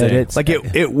interesting. It's like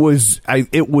it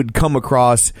would come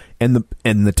across, and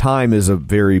the time is a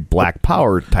very Black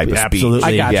Power type of speech. Absolutely,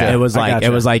 I gotcha. Yeah.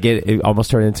 It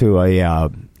almost turned into a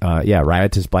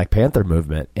riotous Black Panther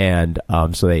movement, and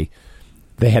so they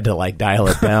had to like dial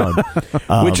it down,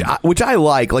 which I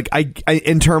like. Like I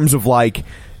in terms of like.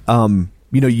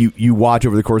 You watch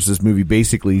over the course of this movie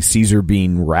basically Caesar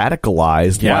being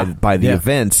radicalized by the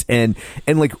events, and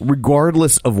like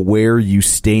regardless of where you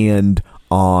stand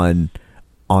on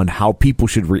how people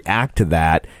should react to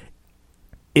that,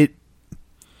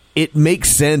 it makes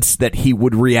sense that he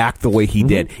would react the way he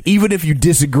did, even if you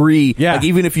disagree. Like,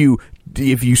 even if you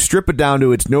strip it down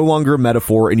to it's no longer a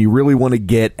metaphor, and you really want to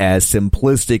get as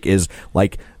simplistic as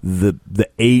like the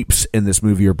apes in this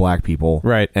movie are black people,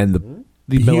 right? And the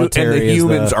military and the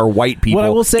humans are white people. What I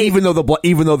will say, even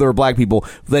though they're black people,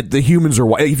 that the humans are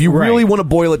white. If you really want to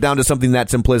boil it down to something that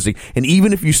simplistic, and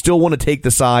even if you still want to take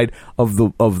the side of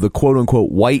the quote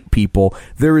unquote white people,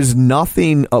 there is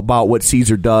nothing about what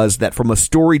Caesar does that, from a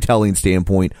storytelling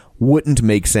standpoint, wouldn't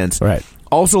make sense. Right.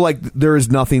 Also, like there is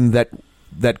nothing that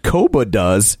Koba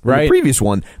does in the previous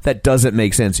one that doesn't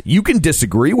make sense. You can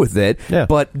disagree with it,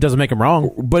 but it doesn't make him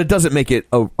wrong. But it doesn't make it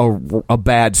a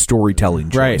bad storytelling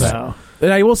choice. Right. No.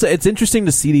 And I will say it's interesting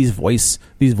to see these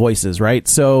voices, right?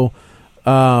 So,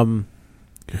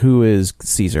 who is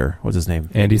Caesar? What's his name?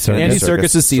 Andy Serkis. Andy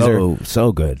Serkis is Caesar.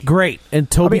 So good. Great. And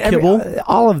Toby Kebbell.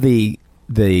 all of the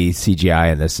the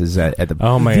CGI in this is at the.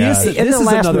 Oh my god! In This the is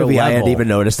last another movie, I hadn't level. even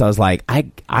noticed. I was like,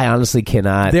 I honestly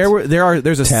cannot.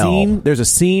 There's a tell. scene. There's a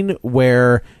scene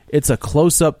where it's a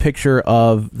close-up picture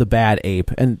of the bad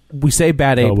ape, and we say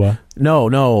bad ape. Koba.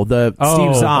 No, the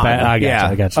Steve Zahn. I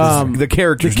got you. The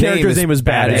character's name is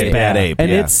Bad Ape. Bad Ape,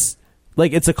 and yeah. it's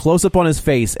like it's a close-up on his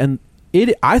face, and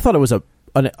I thought it was an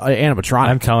animatronic.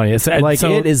 I'm telling you,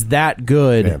 it is that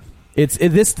good. Yeah.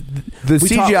 The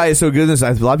CGI is so good in this.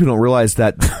 A lot of people don't realize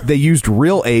that they used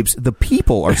real apes. The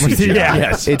people are CGI.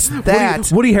 Yes. It's that.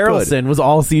 Woody Harrelson was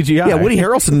all CGI. Yeah, Woody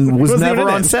Harrelson was Wasn't never even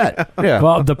in on it. set. Yeah.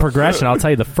 Well, the progression, I'll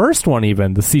tell you, the first one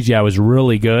even, the CGI was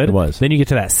really good. It was. Then you get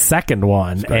to that second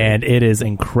one, and it is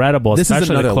incredible, This is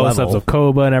especially the another close-ups level. of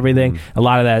Koba and everything. A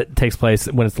lot of that takes place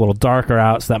when it's a little darker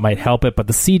out, so that might help it, but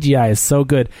the CGI is so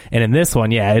good. And in this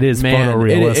one, yeah, it is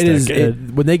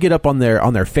photorealistic. When they get up on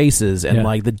their faces and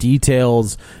like the details,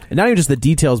 and not even just the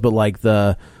details, but like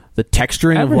the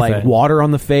texturing of like Everything. water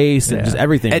on the face and just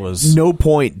everything At was. no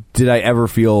point did I ever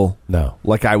feel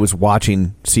like I was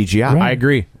watching CGI. Right. I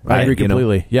agree. I agree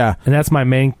completely. Yeah. And that's my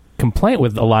main complaint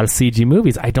with a lot of CG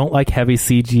movies. I don't like heavy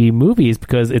CG movies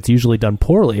because it's usually done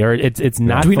poorly, or it's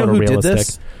not Do we know who photorealistic. did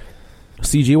this?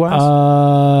 CG wise,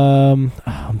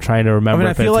 I'm trying to remember.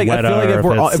 I feel like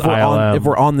if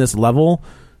we're on this level,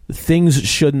 things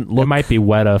shouldn't look. It might be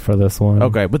Weta for this one.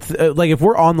 Okay, but like if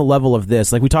we're on the level of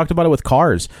this, like we talked about it with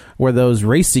Cars, where those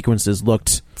race sequences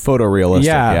looked photorealistic.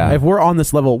 Yeah, if we're on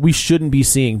this level, we shouldn't be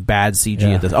seeing bad CG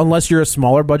at this, unless you're a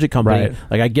smaller budget company. Right.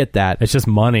 Like I get that. It's just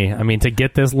money. I mean, to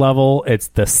get this level, it's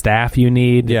the staff you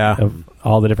need. Yeah. Of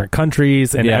all the different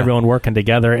countries and everyone working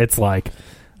together. It's like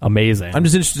amazing. I'm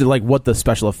just interested in like what the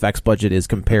special effects budget is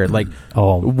compared, like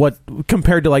what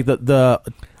compared to like the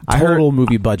total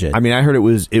movie budget. I mean, I heard it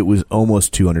was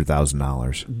almost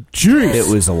 $200,000. Jeez,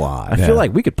 it was a lot. I feel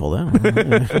like we could pull that.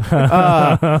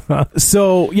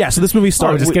 So this movie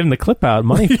started just getting the clip out,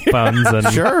 money funds,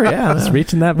 and sure, yeah, just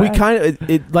reaching that back. We kind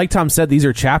of like Tom said, these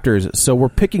are chapters, so we're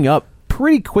picking up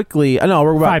pretty quickly. I know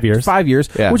we're about 5 years. 5 years,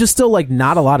 which is still like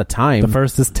not a lot of time. The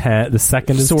first is 10. The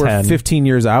second is 10. So we're 15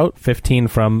 years out. 15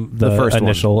 from the first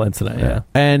initial incident. Yeah.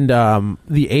 And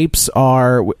the apes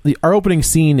our opening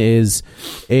scene is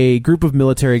a group of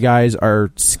military guys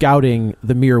are scouting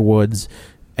the Muir Woods,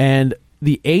 and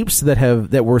the apes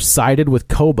that were sided with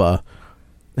Koba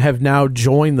have now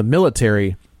joined the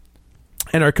military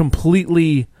and are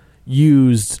completely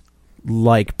used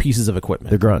like pieces of equipment.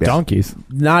 They're grunts. Donkeys.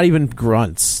 Not even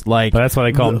grunts. Like, but that's why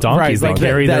they call them donkeys. Right, They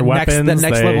carry their weapons. That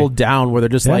next level down where they're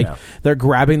just they're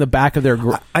grabbing the back of their...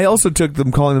 I also took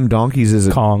them calling them donkeys as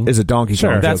a Kong. As a donkey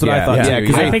Sure. Kong That's joke. what I thought,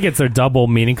 too. Yeah, I think it's their double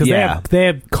meaning because they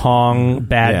have Kong,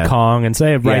 bad Kong, and so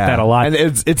they write that a lot. And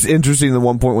it's interesting at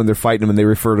one point when they're fighting them and they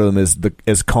refer to them as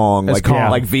Kong, As like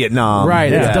Kong. like Vietnam.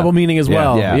 Right, it's double meaning as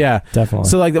well. Yeah, definitely.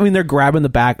 So like, I mean, they're grabbing the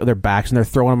back of their backs and they're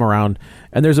throwing them around.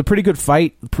 And there's a pretty good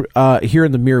fight here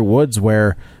in the Muir Woods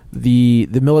where the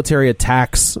military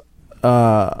attacks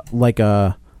like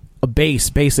a base,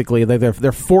 basically.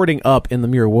 They're fording up in the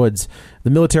Muir Woods.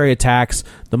 The military attacks.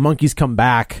 The monkeys come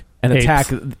back and attack.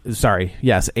 Sorry,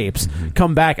 yes, apes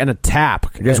come back and attack.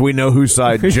 I guess we know whose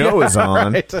side Joe is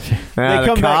on. Right.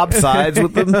 The Cobb sides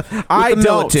with them. I the don't.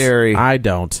 military. I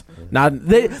don't.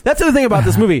 That's the other thing about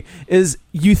this movie is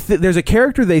there's a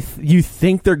character you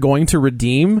think they're going to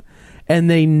redeem, and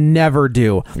they never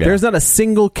do. Yeah. There's not a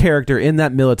single character in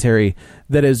that military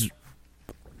that is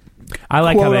I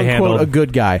like quote how they unquote handled a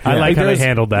good guy. I like how they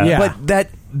handled that. Yeah.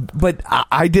 But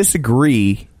I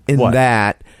disagree in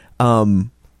that.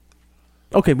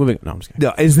 Okay, moving. No, I'm just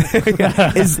kidding.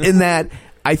 No, is in that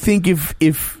I think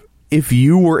if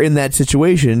you were in that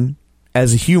situation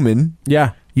as a human,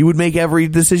 you would make every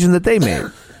decision that they made,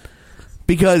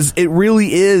 because it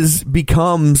really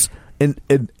becomes an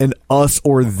us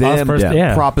or them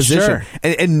proposition, Sure.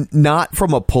 and not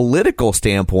from a political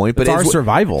standpoint, but It's our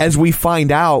survival. As we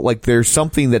find out, like there's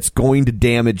something that's going to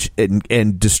damage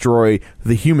and destroy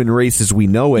the human race as we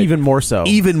know it, Even more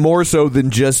so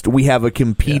than just we have a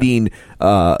competing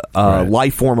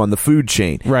life form on the food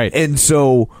chain, right? And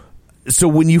so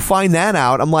when you find that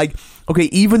out, I'm like, okay,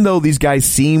 even though these guys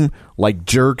seem like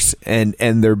jerks and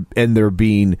they're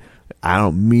being, I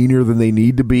don't know, meaner than they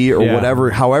need to be or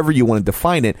whatever, however you want to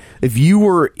define it. If you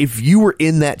were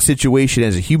in that situation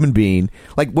as a human being,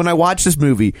 like when I watch this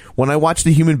movie, when I watch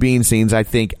the human being scenes, I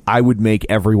think I would make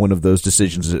every one of those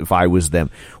decisions if I was them.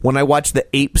 When I watch the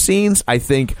ape scenes, I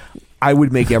think I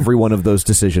would make every one of those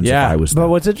decisions if I was them. But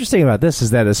what's interesting about this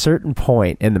is that at a certain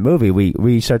point in the movie,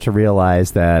 we start to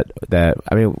realize that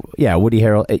I mean, Woody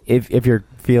Harrelson, if you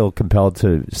feel compelled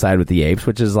to side with the apes,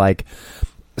 which is like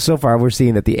so far we're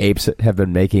seeing that the apes have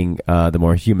been making the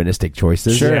more humanistic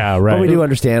choices. Sure. Yeah, right. But we do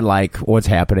understand like what's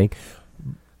happening.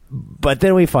 But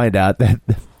then we find out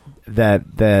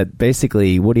that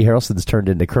basically Woody Harrelson's turned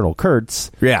into Colonel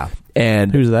Kurtz. Yeah.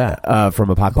 And who's that? From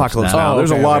Apocalypse Now.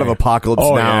 There's a lot of Apocalypse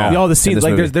Now. Yeah. Oh, the scene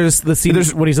like there's the scene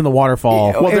when he's in the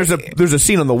waterfall. Well, there's a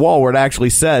scene on the wall where it actually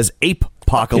says Ape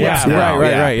Apocalypse Now.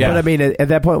 Right. Yeah. But I mean, at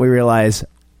that point we realize,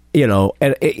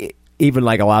 and even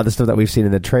like a lot of the stuff that we've seen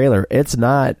in the trailer, it's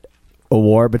not a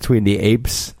war between the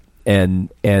apes and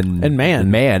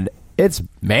man. It's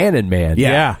man and man.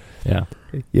 Yeah.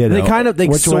 They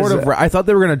sort of. I thought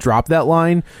they were going to drop that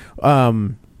line.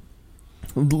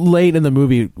 Late in the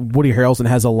movie, Woody Harrelson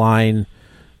has a line.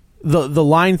 The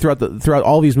line throughout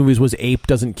all these movies was "Ape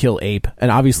doesn't kill ape," and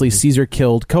obviously Caesar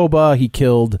killed Koba. He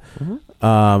killed.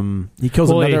 He kills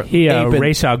another.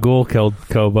 Ra's al Ghul killed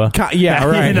Koba. Yeah,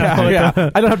 right.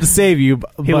 I don't have to save you.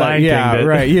 But He Lion Kinged it.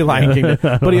 Right. He Lion Kinged it.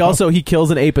 But he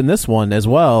kills an ape in this one as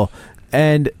well,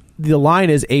 and the line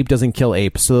is "Ape doesn't kill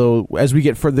ape." So as we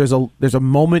get further, there's a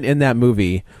moment in that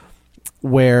movie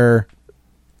where.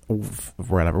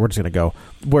 Whatever, we're just gonna go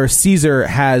where Caesar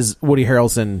has Woody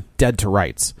Harrelson dead to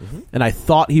rights, and I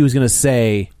thought he was gonna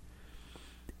say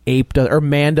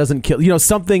man doesn't kill,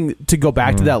 something to go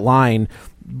back to that line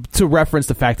to reference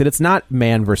the fact that it's not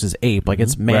man versus ape, like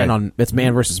it's man it's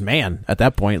man versus man at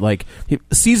that point. Like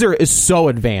Caesar is so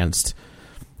advanced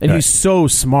and he's so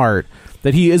smart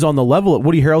that he is on the level of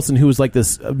Woody Harrelson, who is like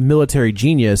this military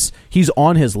genius. He's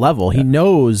on his level. He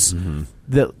knows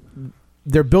that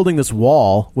they're building this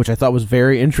wall, which I thought was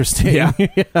very interesting. Yeah.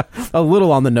 A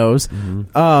little on the nose.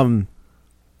 And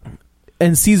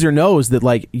Caesar knows that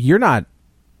like they're not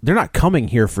coming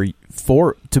here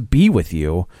to be with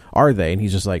you, are they? And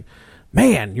he's just like,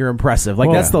 man, you're impressive.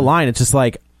 Like that's the line. It's just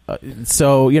like,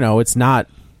 it's not.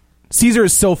 Caesar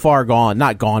is so far gone,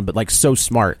 not gone, but like so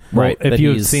smart. Right. If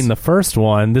you've seen the first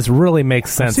one, this really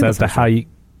makes sense as to how you.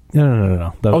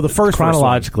 No. The first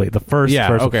chronologically, the first. Yeah.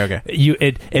 First, okay.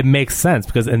 It makes sense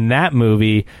because in that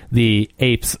movie, the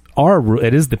apes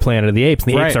it is the Planet of the Apes.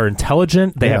 And the apes are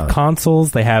intelligent. They have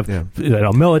consuls. They have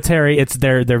military.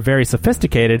 They're very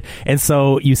sophisticated, and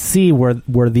so you see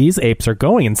where these apes are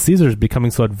going. And Caesar's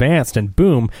becoming so advanced, and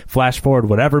boom, flash forward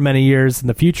whatever many years in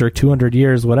the future, 200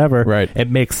 years, whatever. Right. It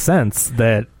makes sense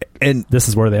that this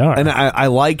is where they are. And I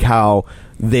like how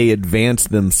they advanced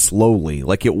them slowly.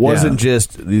 Like it wasn't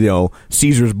just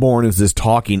Caesar's born as this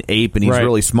talking ape and he's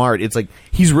really smart. It's like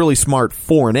he's really smart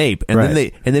for an ape,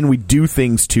 and then we do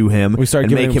things to him. We start and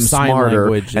giving make him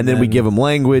smarter, and then we give him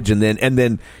language, and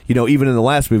then even in the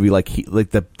last movie,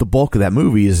 the bulk of that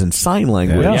movie is in sign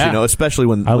language. Especially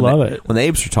when the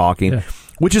apes are talking. Yeah.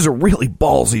 Which is a really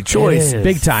ballsy choice,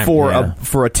 big time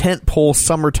for a tentpole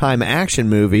summertime action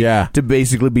movie. Yeah. To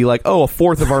basically be like, a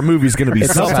fourth of our movie is going to be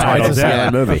subtitles.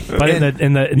 Movie.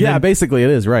 But basically it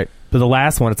is right. But the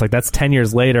last one, it's like that's 10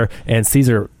 years later, and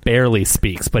Caesar barely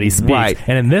speaks, but he speaks. Right.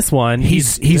 And in this one,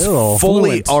 he's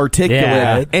fully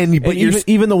articulate. Yeah. And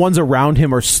even the ones around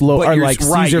him are slow. Are like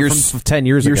Caesar from 10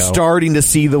 years ago. You're starting to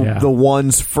see the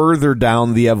ones further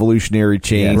down the evolutionary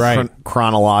chain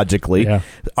chronologically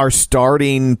are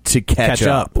starting to catch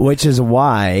up. Which is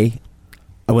why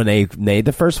when they made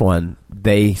the first one,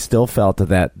 they still felt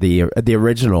that the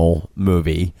original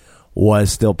movie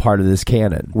was still part of this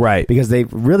canon. Right. Because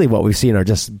what we've seen are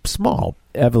just small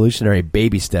evolutionary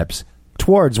baby steps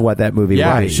towards what that movie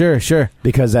was. Yeah, sure.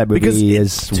 Because that movie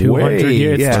is 200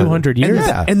 years. It's 200 years.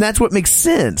 And that's what makes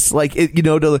sense. Like,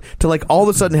 to like all of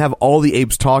a sudden have all the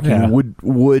apes talking would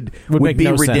be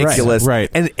no ridiculous. Sense. Right.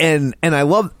 And I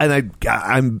love,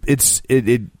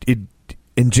 it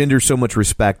engenders so much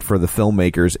respect for the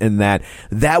filmmakers in that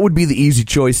would be the easy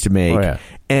choice to make,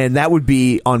 and that would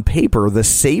be on paper the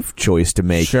safe choice to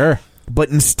make. Sure, but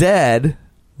instead,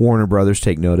 Warner Brothers,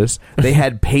 take notice. They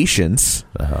had patience,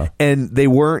 and they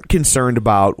weren't concerned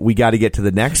about we got to get to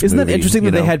the next. Isn't movie, that interesting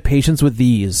that they had patience with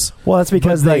these? Well, that's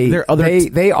because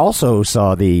they also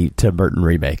saw the Tim Burton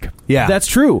remake. Yeah, that's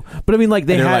true. But I mean, like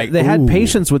they had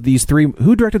patience with these three.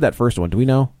 Who directed that first one? Do we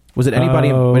know? Was it anybody?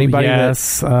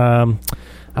 Yes.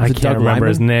 I can't remember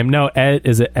his name. No,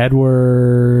 is it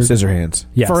Edward Scissorhands?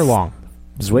 Yes. Furlong.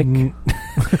 Zwick?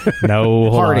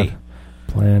 No. Hardy.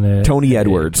 Planet. Tony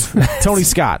Edwards. Tony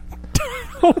Scott.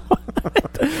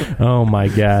 Oh my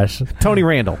gosh. Tony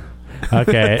Randall.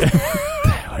 Okay.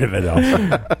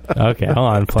 Okay, hold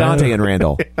on. Dante and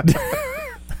Randall.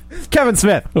 Kevin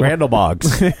Smith. Randall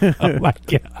Boggs. Oh my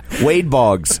god. Wade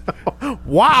Boggs.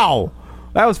 Wow.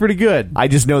 That was pretty good. I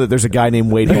just know that there's a guy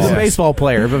named Wade He's a Wallace. baseball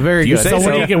player, but very You good. say So so.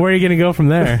 where are you going to go from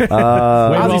there? Wade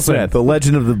Wilson. The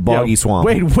Legend of the Boggy Swamp.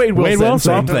 Wade Wilson.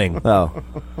 Something. Oh.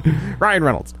 Ryan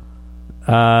Reynolds.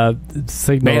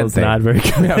 Signal Man is thing. not very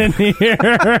good in here.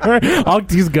 I'll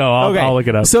just go. I'll look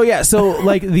it up. So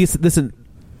like this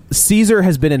Caesar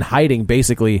has been in hiding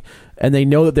basically, and they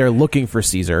know that they're looking for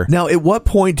Caesar. Now, at what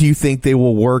point do you think they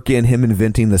will work in him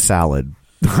inventing the salad?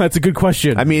 That's a good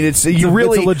question. I mean, it's a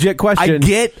legit question. I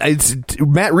get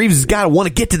Matt Reeves has got to want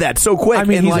to get to that so quick. I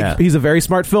mean, and he's a very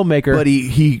smart filmmaker, but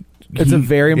it's a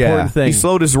very important thing. He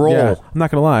slowed his roll. Yeah, I'm not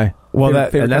gonna lie. Well,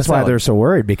 that's why they're so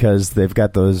worried, because they've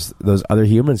got those other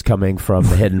humans coming from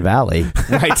the Hidden Valley,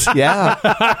 right? Yeah,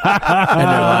 and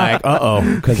they're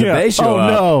like, because if they show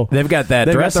up, they've got that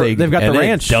dressing. They've got the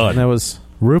ranch. Done. That was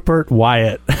Rupert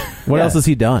Wyatt. What else has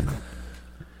he done?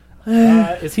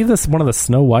 Is he one of the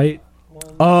Snow White?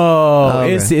 Oh,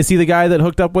 is he the guy that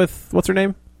hooked up with what's her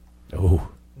name? Oh,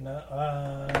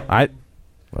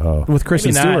 with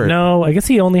Kristen Maybe not. Stewart. No, I guess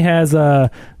he only has the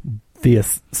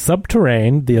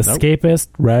Subterrane, The Escapist,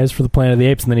 Rise for the Planet of the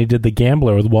Apes, and then he did The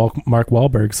Gambler with Mark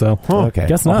Wahlberg. So, okay,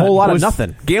 guess a not. whole lot of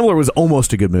nothing. Gambler was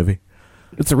almost a good movie.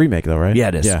 It's a remake, though, right? Yeah,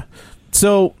 it is. Yeah.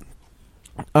 So,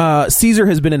 Caesar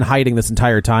has been in hiding this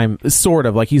entire time, sort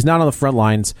of. Like, he's not on the front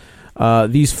lines. They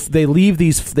have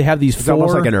these it's four,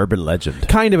 almost like an urban legend,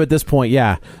 kind of at this point.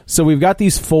 Yeah. So we've got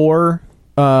these four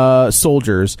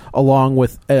soldiers, along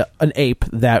with an ape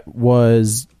that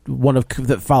was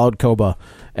that followed Koba,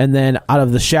 and then out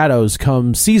of the shadows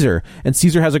comes Caesar, and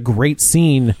Caesar has a great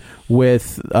scene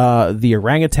with the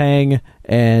orangutan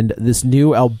and this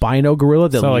new albino gorilla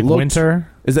that Winter.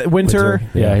 Is that Winter?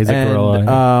 Yeah, he's a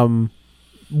gorilla.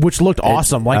 Which looked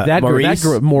awesome. Like that.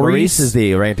 Maurice is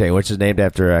the orangutan, which is named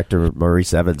after actor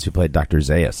Maurice Evans, who played Dr.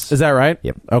 Zaius. Is that right?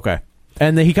 Yep. Okay.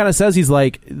 And then he kind of says he's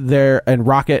like there, and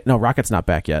Rocket. No, Rocket's not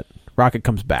back yet. Rocket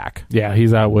comes back. Yeah,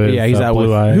 he's out with. He's out Blue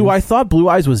with Eyes. who I thought Blue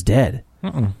Eyes was dead.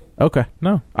 Okay.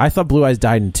 No, I thought Blue Eyes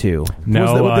died in 2.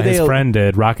 No, his friend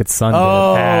did. Rocket's son did.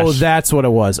 Oh, Ash, that's what it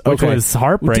was. Okay. which was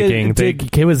heartbreaking.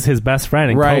 He was his best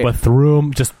friend, and Right. Koba threw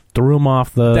him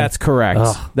off the. That's correct.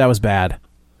 Ugh. That was bad.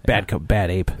 Bad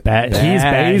ape. He's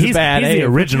bad. He's bad the ape.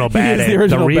 original bad He is ape. the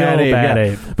original real bad ape. bad yeah.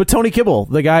 ape. But Tony Kibble,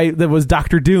 the guy that was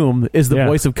Dr. Doom, is the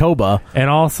voice of Koba. And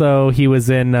also, he was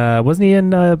in. Wasn't he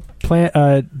in?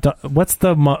 What's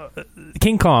the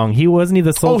King Kong? He wasn't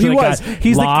the soldier. He that was. got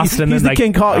He's lost the and then,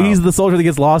 King Kong. He's the soldier that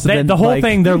gets lost. And then, the whole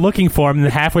thing, they're looking for him, and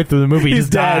then halfway through the movie, he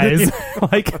just dies.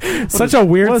 Like such a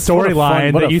weird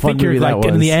storyline that you think you're like,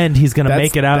 in the end, he's going to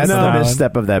make it out. That's the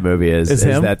misstep of that movie is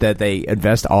that they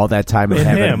invest all that time in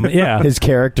having his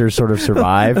character sort of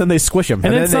survive, and then they squish him,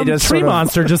 and then some they just tree sort of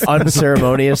monster just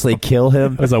unceremoniously kill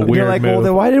him. It was a weird You're like, move. well,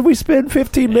 then why did we spend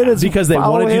 15 minutes? Because they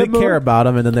wanted you to care about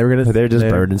him, and then they were going to. They're just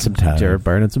burning some time. They're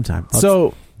burning some time.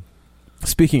 So,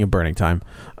 speaking of burning time,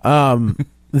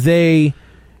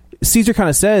 Caesar kind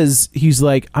of says, he's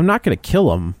like, I'm not going to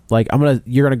kill him. Like,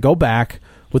 you're going to go back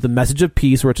with a message of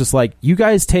peace, where it's just like, you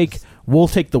guys we'll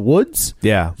take the woods.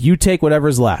 Yeah. You take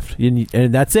whatever's left, and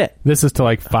that's it. This is to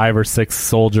like 5 or 6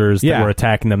 soldiers that were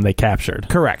attacking them. They captured.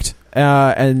 Correct.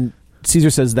 And Caesar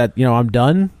says that, I'm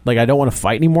done. Like, I don't want to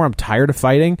fight anymore. I'm tired of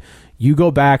fighting. You go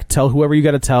back, tell whoever you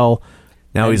got to tell.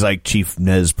 Now he's like Chief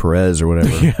Nez Perez or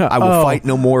whatever. I will fight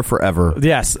no more forever.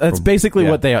 Yes, that's basically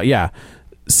what they are. Yeah.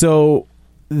 So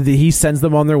he sends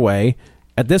them on their way.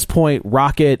 At this point,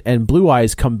 Rocket and Blue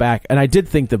Eyes come back, and I did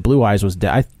think that Blue Eyes was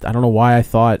dead. I don't know why I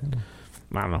thought.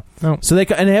 I don't know. No. So they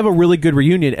have a really good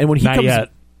reunion, and when he Not comes,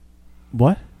 yet.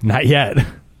 What? Not yet.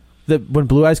 When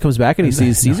Blue Eyes comes back and he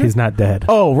sees Caesar, he's not dead.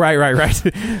 Oh, right.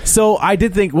 So I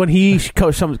did think when he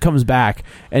comes back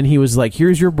and he was like,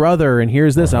 "Here's your brother, and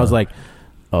here's this," and I was like,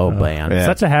 "Oh man,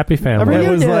 Such a happy family." It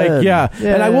was like, yeah.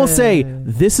 And I will say,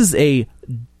 this is a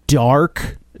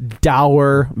dark,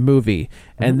 dour movie,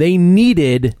 and they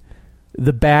needed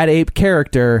the bad ape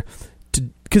character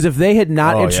because if they had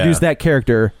not introduced that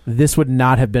character, this would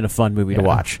not have been a fun movie to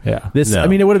watch. Yeah. I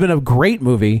mean, it would have been a great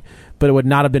movie, but it would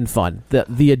not have been fun.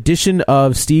 The addition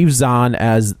of Steve Zahn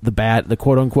as the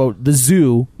quote unquote the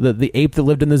zoo, the ape that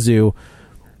lived in the zoo,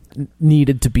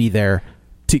 needed to be there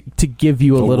to give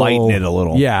you a little, lighten it a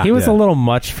little. Yeah, he was a little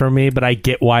much for me, but I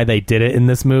get why they did it in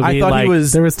this movie. I thought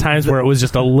there was times where it was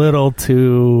just a little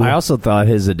too. I also thought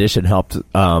his addition helped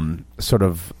sort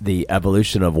of the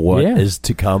evolution of what is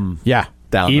to come. Yeah.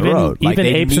 Down the road. Even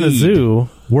apes in a zoo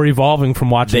were evolving from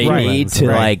watching. They need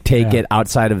to take it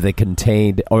outside of the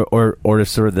contained or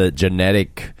sort of the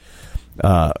genetic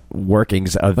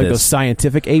workings of like this. those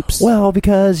scientific apes. Well,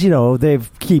 because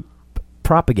they've keep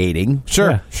propagating. Sure.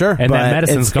 And But that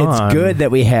medicine's gone. It's good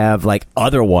that we have like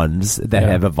other ones that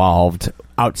have evolved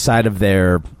outside of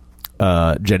their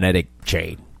genetic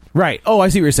chain. Right. Oh, I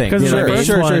see what you're saying. Because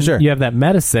Sure. you have that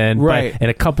medicine, Right.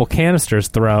 and a couple canisters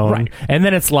thrown, Right. and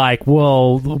then it's like,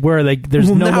 well, where are they? There's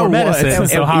no now more what? medicine,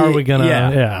 so how are we gonna?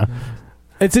 Yeah.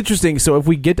 It's interesting. So if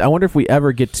we get, I wonder if we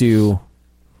ever get to,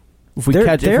 if we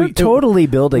catch, They're totally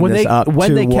building when this they up when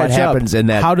to they what catch happens up, in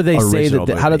that. how do they say original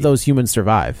that? How did movie. those humans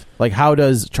survive? Like, how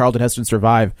does Charlton Heston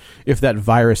survive if that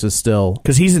virus is still?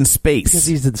 Because he's in space. Because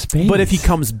he's in space. But if he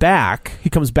comes back, He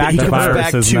comes back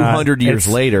virus is 200 years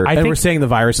later. and we're saying the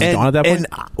virus is gone at that point.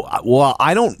 Well,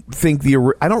 I don't think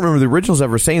I don't remember the originals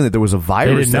ever saying that there was a virus.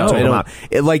 They didn't that know.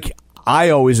 took them out.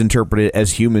 I always interpret it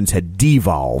as humans had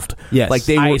devolved. Yes, like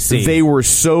they I were. see. They were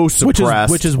so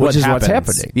suppressed, which is what's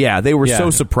happening. Yeah, they were so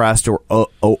suppressed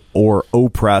or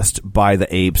oppressed by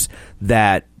the apes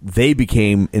that they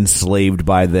became enslaved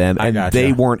by them, and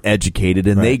they weren't educated,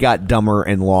 and they got dumber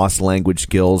and lost language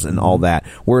skills and all that.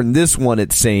 Where in this one,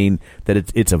 it's saying that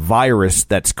it's a virus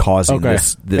that's causing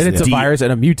this, and it's a virus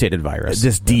and a mutated virus.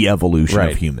 This de-evolution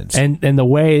of humans. And the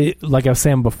way, like I was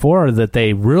saying before, that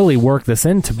they really work this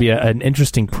in to be an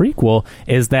interesting prequel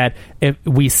is that if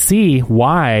we see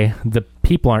why the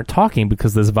people aren't talking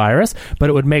because of this virus, but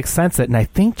it would make sense that, and I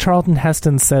think Charlton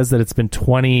Heston says that it's been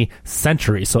 20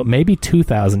 centuries, so it may be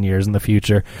 2,000 years in the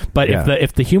future. But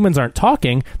if the humans aren't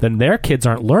talking, then their kids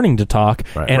aren't learning to talk,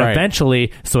 and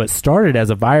eventually, so it started as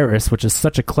a virus, which is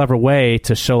such a clever way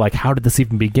to show like how did this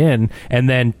even begin, and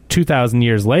then 2,000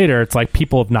 years later, it's like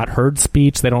people have not heard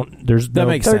speech. They don't. There's that no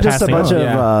makes They're sense. just a bunch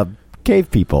of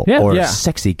cave people, or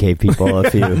sexy cave people.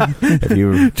 If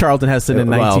you Charlton Heston in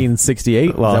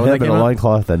 1968. Well, him in a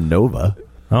loincloth and Nova.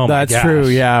 Oh, my that's gosh. true.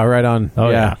 Yeah, right on. Oh,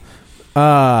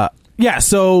 yeah.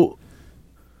 So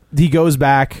he goes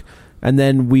back, and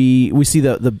then we see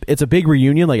the it's a big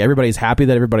reunion. Like everybody's happy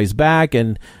that everybody's back,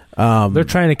 and they're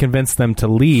trying to convince them to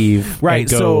leave.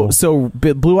 Right. And go. So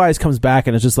Blue Eyes comes back,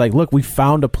 and it's just like, look, we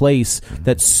found a place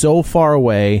that's so far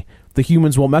away. The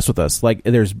humans won't mess with us. Like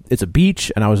it's a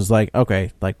beach, and I was just like,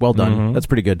 okay, like well done. Mm-hmm. That's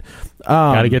pretty good.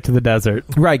 Got to get to the desert.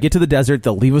 Right, get to the desert.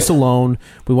 They'll leave us alone.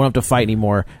 We won't have to fight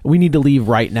anymore. We need to leave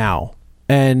right now.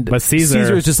 But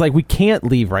Caesar is just like, we can't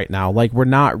leave right now. Like we're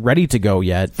not ready to go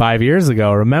yet. 5 years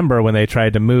ago, remember when they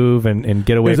tried to move and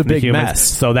get away from the humans? Mess.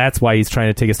 So that's why he's trying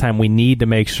to take his time. We need to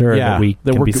make sure that we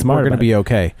can be smart. We're going to be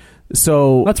okay.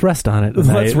 So let's rest on it.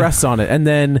 Let's rest on it. And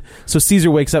then, so Caesar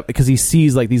wakes up because he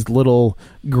sees like these little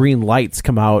green lights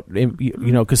come out. You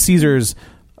know, because Caesar's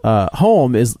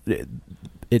home is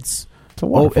it's a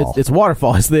waterfall. It's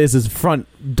waterfall. It's his front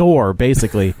door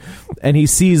basically, and he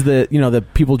sees the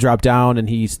people drop down, and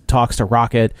he talks to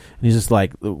Rocket, and he's just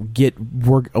like,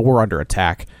 we're under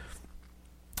attack.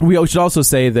 We should also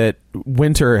say that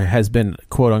Winter has been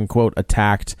quote unquote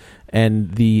attacked,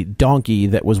 and the donkey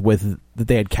that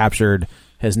they had captured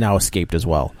has now escaped as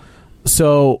well.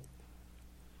 So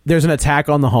there's an attack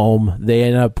on the home. They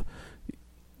end up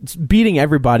beating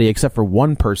everybody except for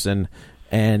one person,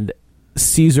 and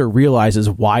Caesar realizes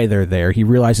why they're there. He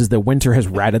realizes that Winter has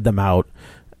ratted them out,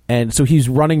 and so he's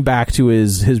running back to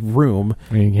his room.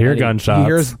 You hear gunshots. He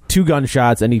hears 2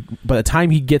 gunshots, and by the time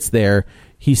he gets there,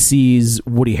 he sees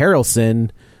Woody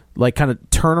Harrelson like kind of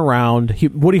turn around.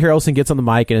 Woody Harrelson gets on the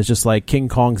mic and is just like, King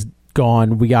Kong's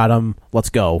gone. We got him.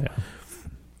 Let's go. Yeah.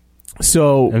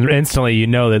 So and instantly, you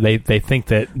know that they think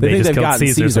that they just killed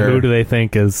Caesar. So who do they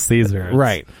think is Caesar?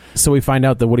 Right. So we find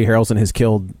out that Woody Harrelson has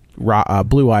killed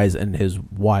Blue Eyes and his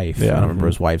wife. I don't remember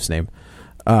his wife's name.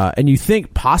 And you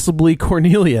think possibly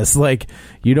Cornelius. Like,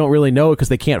 you don't really know it because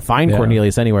they can't find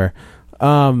Cornelius anywhere.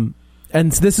 And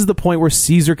this is the point where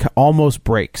Caesar almost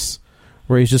breaks,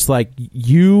 where he's just like,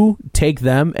 you take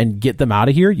them and get them out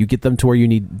of here. You get them to where you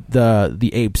need the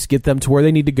apes. Get them to where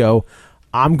they need to go.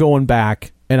 I'm going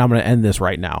back, and I'm going to end this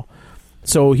right now.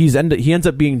 So he ends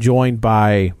up being joined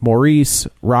by Maurice,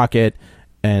 Rocket,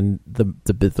 and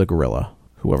the gorilla.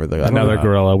 Whoever another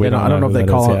gorilla. I don't know if they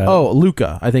call him. Oh,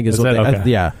 Luca, I think is what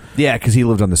okay. Yeah, because he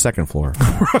lived on the second floor.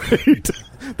 Right.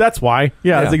 That's why.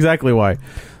 Yeah, that's exactly why.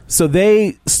 So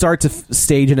they start to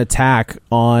stage an attack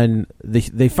on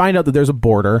they find out that there's a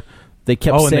border. They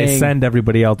kept saying, and they send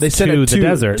everybody else to the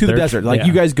desert. To the desert. Like,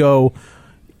 you guys go.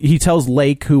 He tells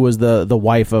Lake, who was the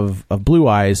wife of Blue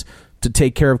Eyes, to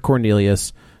take care of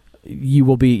Cornelius. You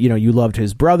will be, you loved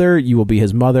his brother. You will be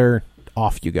his mother.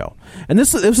 Off you go. And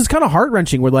this is kind of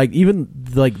heart-wrenching, where like even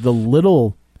like the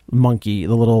little monkey,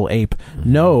 the little ape,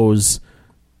 knows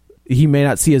he may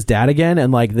not see his dad again,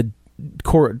 and like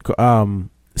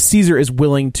Caesar is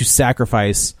willing to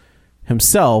sacrifice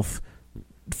himself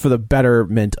for the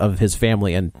betterment of his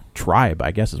family and tribe,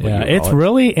 I guess is what you would call it's it.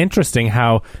 really interesting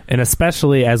how, and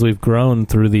especially as we've grown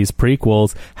through these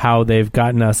prequels, how they've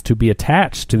gotten us to be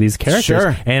attached to these characters.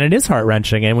 Sure. And it is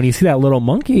heart-wrenching. And when you see that little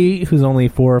monkey who's only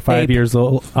 4 or 5 years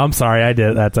old, I'm sorry, I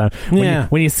did it that time.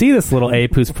 When you see this little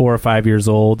ape who's 4 or 5 years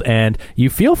old, and you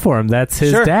feel for him, that's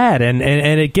his dad, and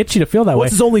it gets you to feel that way.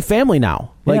 It's his only family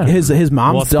now. Like his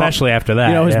mom's, well, especially after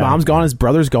that, his mom's gone, his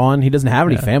brother's gone. He doesn't have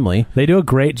any family. They do a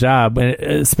great job, and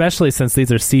especially since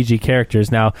these are CG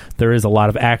characters. Now there is a lot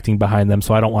of acting behind them,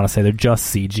 so I don't want to say they're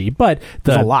just CG, but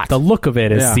the look of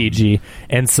it is CG,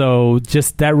 and so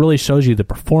just that really shows you the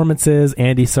performances,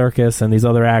 Andy Serkis and these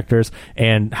other actors,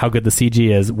 and how good the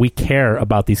CG is. We care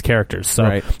about these characters.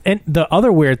 So, and the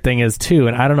other weird thing is too,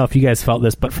 and I don't know if you guys felt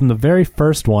this, but from the very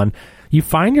first one, you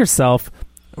find yourself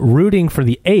rooting for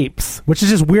the apes, which is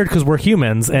just weird because we're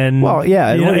humans, and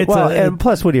and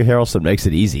plus Woody Harrelson makes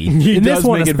it easy. In this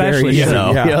one especially,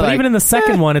 but even in the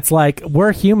second one, it's like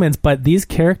we're humans, but these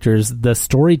characters, the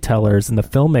storytellers and the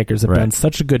filmmakers have done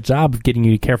such a good job of getting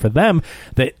you to care for them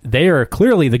that they are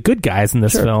clearly the good guys in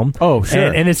this film. Oh,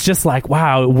 sure. And it's just like,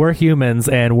 wow, we're humans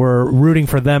and we're rooting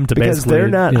for them to because basically, they're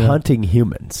not hunting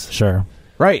humans. Sure.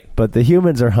 Right. But the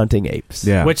humans are hunting apes.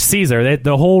 Yeah. Which Caesar,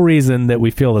 the whole reason that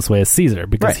we feel this way is Caesar,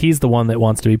 because he's the one that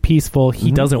wants to be peaceful.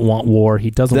 He doesn't want war.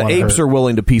 He doesn't want the apes are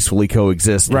willing to peacefully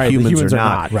coexist. The humans are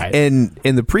not. Right. And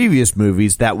in the previous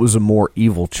movies, that was a more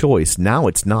evil choice. Now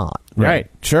it's not. Right.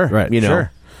 Sure. Right. You know?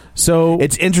 Sure. So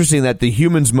it's interesting that the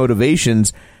humans'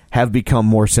 motivations have become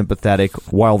more sympathetic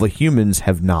while the humans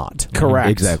have not. Correct.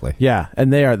 Exactly. Yeah,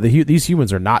 and they are these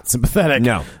humans are not sympathetic.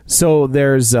 No. So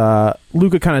there's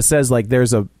Luca kind of says like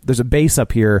there's a base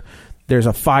up here. There's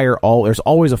a fire. There's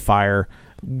always a fire.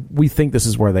 We think this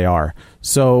is where they are.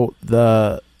 So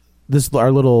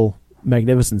our little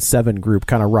Magnificent Seven group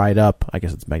kind of ride up. I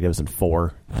guess it's Magnificent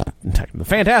Four, the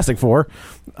Fantastic Four.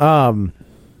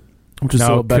 Which is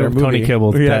a better movie. Tony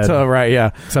Kibble's dead. Right,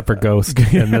 yeah. Except for Ghost,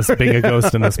 and this being a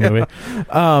ghost in this movie.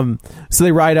 So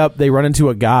they ride up, they run into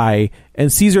a guy,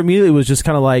 and Caesar immediately was just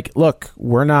kind of like, look,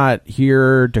 we're not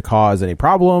here to cause any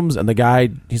problems. And the guy,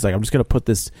 he's like, I'm just going to put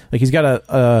this, like he's got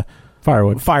a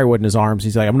firewood in his arms.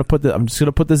 He's like, I'm just going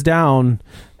to put this down.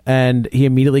 And he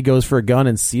immediately goes for a gun,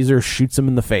 and Caesar shoots him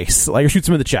in the face, like shoots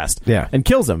him in the chest, and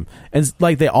kills him. And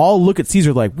like they all look at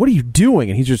Caesar like, what are you doing?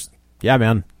 And he's just, yeah,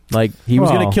 man. Like, he was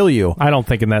going to kill you. I don't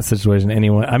think in that situation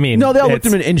anyone... I mean... No, they all looked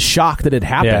at him in shock that it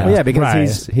happened. Yeah,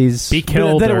 because he's... Be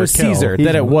killed That it was Caesar.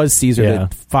 That it was Caesar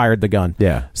that fired the gun.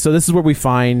 Yeah. So this is where we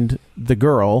find the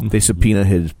girl. They subpoena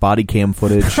his body cam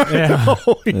footage.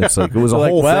 It's like, it was a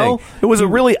whole thing. It was a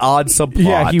really odd subplot.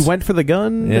 Yeah, he went for the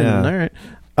gun. Yeah. All right.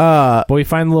 But we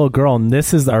find the little girl, and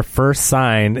this is our first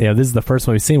sign. This is the first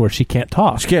one we've seen where she can't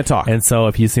talk. She can't talk. And so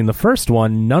if you've seen the first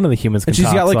one, none of the humans can talk. And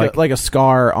she's got like a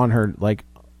scar on her,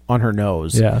 on her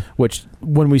nose. Yeah. Which,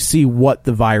 when we see what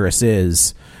the virus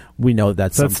is, we know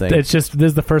that's something. It's just, this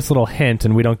is the first little hint,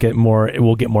 and we don't get more,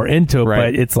 we'll get more into it,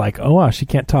 but it's like, oh, wow, she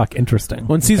can't talk. Interesting.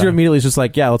 When Caesar immediately is just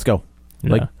like, yeah, let's go.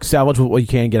 Yeah. Like, salvage what you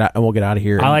can, get out, and we'll get out of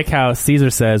here. I like how Caesar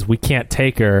says, we can't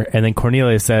take her, and then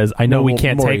Cornelius says, I know we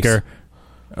can't Maurice. take her.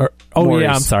 Maurice.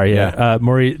 Yeah, I'm sorry. Yeah.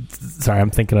 Maurice, sorry, I'm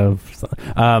thinking of...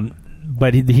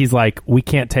 but he's like, we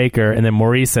can't take her, and then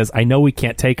Maurice says, I know we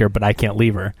can't take her, but I can't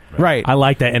leave her. Right. I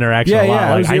like that interaction a lot.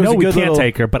 Yeah. Like, I know we can't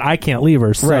take her, but I can't leave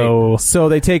her. So So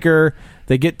they take her.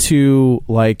 They get to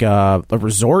like a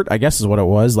resort, I guess is what it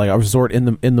was, like a resort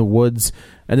in the woods,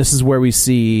 and this is where we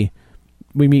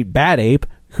meet Bad Ape,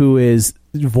 who is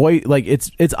like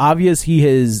it's obvious he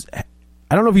is.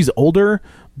 I don't know if he's older,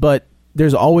 but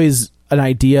there's always an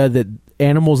idea that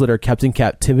animals that are kept in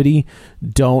captivity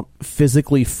don't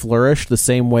physically flourish the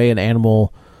same way an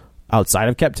animal outside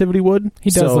of captivity would.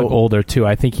 He does look older too.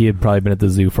 I think he had probably been at the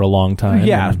zoo for a long time.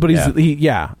 Yeah, but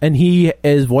and he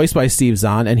is voiced by Steve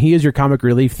Zahn, and he is your comic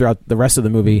relief throughout the rest of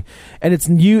the movie. And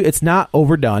it's not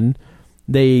overdone.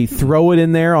 They throw it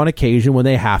in there on occasion when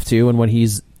they have to, and when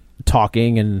he's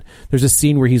talking, and there's a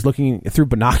scene where he's looking through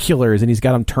binoculars and he's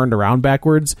got them turned around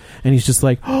backwards, and he's just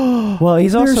like, oh, well,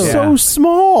 he's also so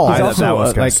small. He's also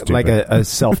like a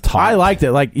self-taught. I liked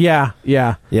it. Like, yeah.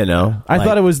 You know, I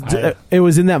thought it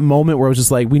was in that moment where it was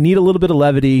just like, we need a little bit of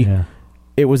levity. Yeah.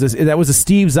 That was a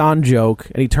Steve Zahn joke,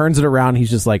 and he turns it around. And he's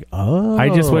just like, oh. I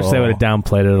just wish they would have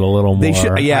downplayed it a little more. They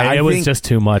should, it was just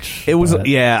too much. It was,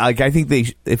 like I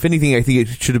think if anything, I think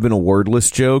it should have been a wordless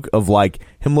joke of like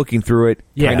him looking through it,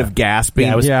 kind of gasping,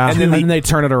 and then they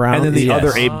turn it around, and then the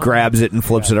other ape grabs it and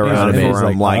flips it around for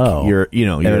him, like you're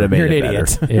an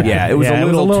idiot. Yeah, it was a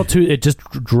little too. It just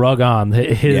drug on.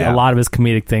 A lot of his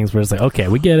comedic things were just like, okay,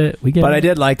 we get it. But I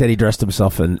did like that he dressed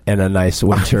himself in a nice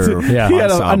winter. He had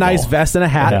a nice vest and a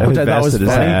hat, Yeah, which I thought was vested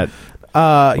his funny.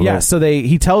 hat. Yeah, so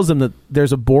he tells them that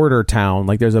there's a border town,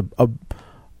 like there's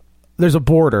a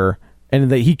border, and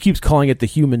that he keeps calling it the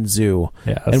human zoo.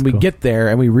 Yeah, that's and we cool. get there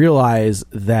and we realize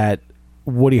that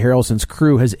Woody Harrelson's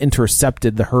crew has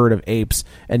intercepted the herd of apes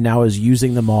and now is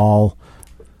using them all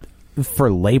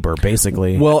for labor,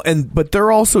 basically. Well, but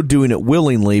they're also doing it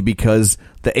willingly because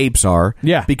the apes are.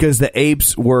 Yeah. Because the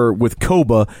apes were with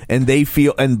Koba, and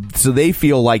so they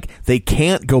feel like they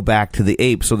can't go back to the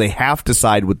apes, so they have to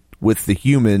side with the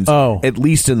humans. At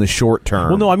least in the short term.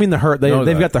 Well, no, I mean the herd.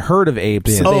 They've got the herd of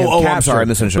apes. that they have I'm captured. sorry, I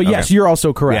misunderstood. But yes, Okay. you're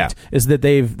also correct. Yeah. Is that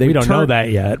they've We don't know turned- that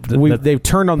yet. They've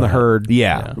turned on the herd.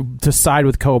 To side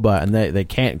with Koba, and they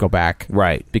can't go back.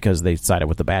 Right. Because they sided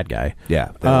with the bad guy.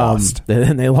 Yeah. They lost.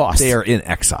 And they lost. They are in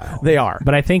exile. They are.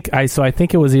 But I think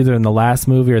it was either in the last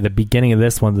movie or the beginning of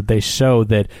this one that they showed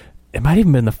that it might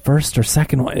even been the first or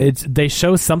second one. They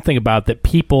show something about that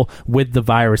people with the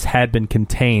virus had been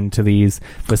contained to these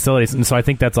facilities, and so I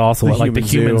think that's also The what like the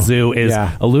human zoo is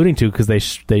alluding to, because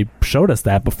they showed us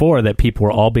that before, that people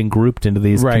were all being grouped into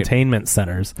these containment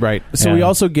centers. Right. So we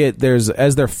also get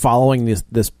as they're following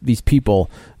these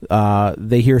people,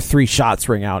 they hear 3 shots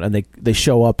ring out, and they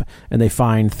show up and they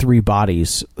find 3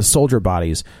 bodies, soldier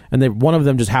bodies, and one of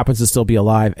them just happens to still be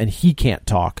alive, and he can't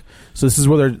talk. So this is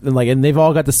where they're like, and they've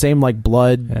all got the same like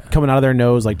blood coming out of their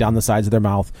nose, like down the sides of their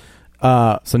mouth.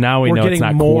 So now we're know getting it's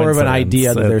not more of an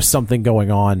idea that there's something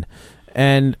going on,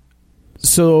 and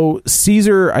so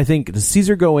Caesar, I think, does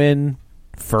Caesar go in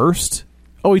first?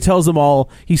 Oh, he tells them all.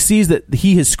 He sees that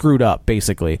he has screwed up,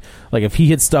 basically. Like if he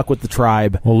had stuck with the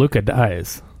tribe. Well, Luca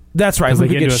dies. That's right. Because they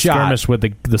Luca get into a gets shot. skirmish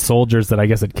with the soldiers that I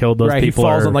guess had killed those Right, people. he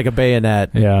falls on like a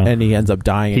bayonet, and he ends up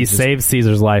dying. He saves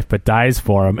Caesar's life, but dies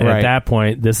for him. And Right. at that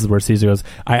point, this is where Caesar goes,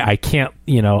 I can't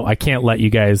let you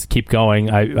guys keep going.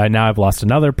 I now I've lost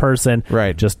another person.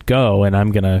 Right. Just go, and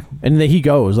I'm gonna. And then he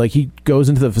goes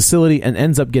into the facility and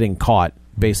ends up getting caught.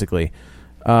 Basically,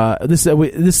 this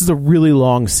is a really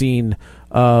long scene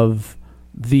of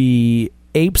the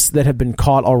apes that have been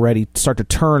caught already start to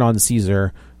turn on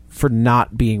Caesar for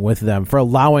not being with them, for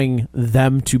allowing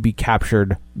them to be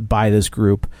captured by this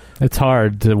group. It's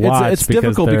hard to watch. It's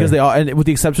difficult because they all, and with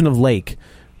the exception of Lake,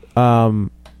 and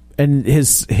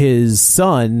his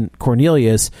son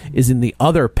Cornelius is in the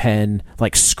other pen,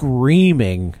 like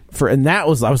screaming and I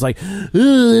was like,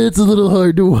 it's a little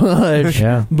hard to watch.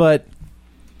 Yeah, but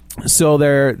so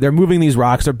they're moving these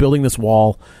rocks, they're building this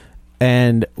wall,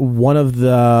 and one of the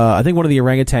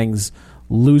orangutans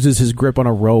loses his grip on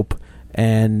a rope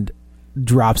and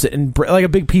drops it, and like a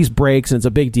big piece breaks, and it's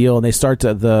a big deal, and they start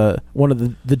to the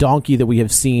donkey that we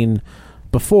have seen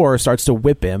before starts to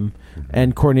whip him,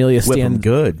 and Cornelius Whip him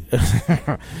good.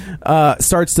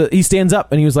 he stands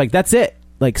up and he was like, that's it,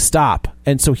 like stop.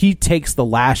 And so he takes the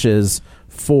lashes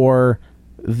for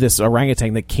this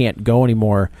orangutan that can't go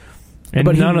anymore. And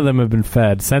but none of them have been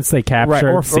fed since they captured Right,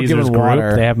 or Caesar's given group.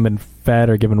 water. They haven't been fed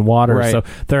or given water, Right. so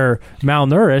they're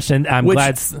malnourished. And I'm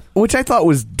glad. Which I thought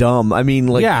was dumb. I mean,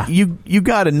 like, Yeah. you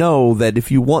got to know that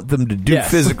if you want them to do Yes.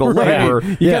 physical Right. labor,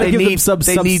 You gotta they give them need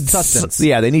sustenance.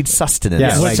 they need sustenance.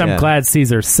 Yeah. Which I'm glad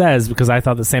Caesar says, because I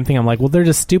thought the same thing. I'm like, well, they're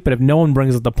just stupid if no one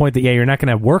brings up the point that you're not going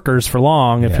to have workers for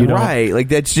long if you don't. Right, like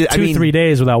that's just 3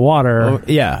 days without water.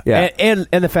 Yeah. And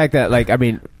the fact that, like, I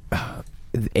mean,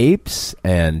 apes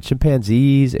and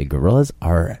chimpanzees and gorillas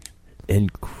are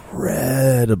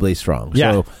incredibly strong.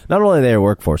 Yeah. So not only are they a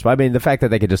workforce, but I mean the fact that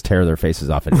they could just tear their faces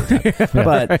off at any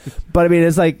time. but I mean,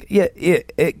 it's like,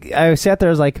 I sat there,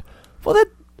 I was like, well,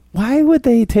 why would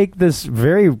they take this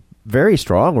very, very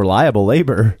strong, reliable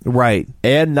labor, right,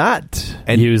 and not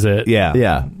use it? Yeah,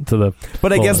 yeah. To the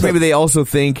but I guess maybe they also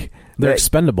think they're that-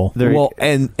 expendable. Well,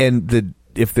 and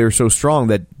if they're so strong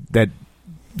that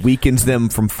weakens them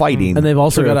from fighting, And they've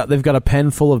also True. got a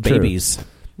pen full of True. babies,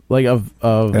 like of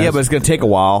yeah, but it's going to take a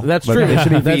while. That's But true. they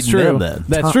should be That's feeding true. them then.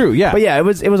 That's true. Yeah. But yeah, it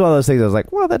was one of those things I was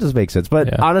like, well, that does make sense.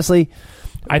 But honestly,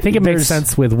 I think it makes there's-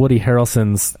 sense with Woody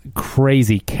Harrelson's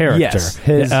crazy character. Yes,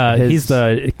 he's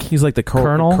like the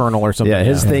colonel or something. Yeah,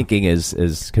 his thinking is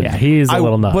he's a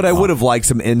little nuts. But I would have liked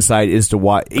some insight as to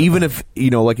why, even if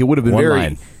like it would have been One very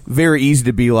line. very easy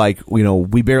to be like,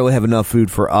 we barely have enough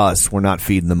food for us. We're not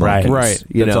feeding the monkeys. Right.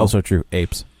 That's also true.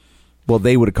 Apes. Well,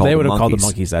 they would have called. They would the have called the monkeys.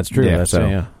 monkeys. That's true. Yeah, That's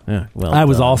so. yeah. Well, I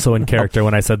was also in character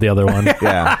when I said the other one.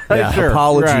 Yeah. Sure.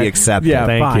 Apology Right. accepted. Yeah,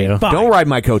 Thank fine. you. Fine. Don't ride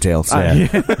my coattails. You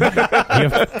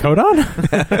have coat on?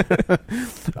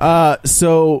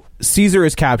 So Caesar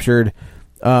is captured.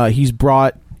 He's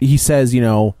brought. He says, he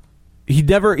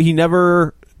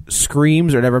never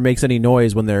screams or never makes any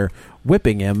noise when they're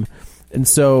whipping him, and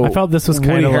so I felt this was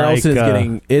Woody kinda Harrelson like, is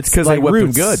getting. It's because like they whipped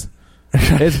him Roots. good.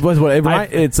 It's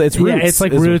Roots. It's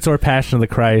like Roots or Passion of the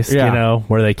Christ,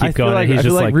 where they keep going. I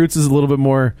feel like Roots is a little bit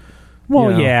more.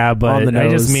 Well, but I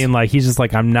just mean like he's just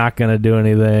like, I'm not going to do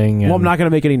anything. Well, I'm not going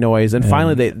to make any noise. And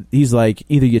finally, he's like,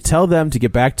 either you tell them to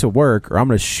get back to work, or I'm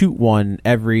going to shoot one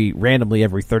randomly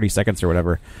every 30 seconds or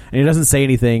whatever. And he doesn't say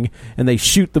anything, and they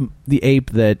shoot the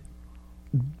ape that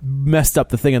messed up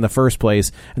the thing in the first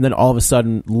place. And then all of a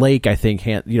sudden, Lake, I think,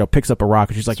 picks up a rock,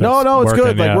 and she's like, no, it's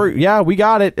good. Like we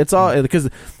got it. It's all because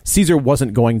Caesar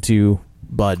wasn't going to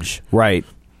budge, right?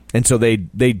 And so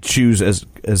they choose as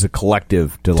a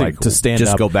collective to stand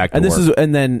just up, go back to work.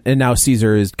 And now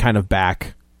Caesar is kind of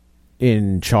back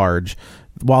in charge.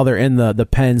 While they're in the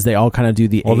pens, they all kind of do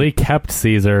the. Well, they kept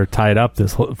Caesar tied up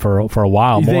for a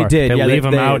while more. They did. They leave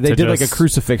him out. They did like a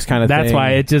crucifix kind of thing. That's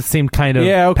why it just seemed kind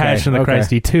of Passion of the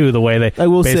Christy too. The way they. I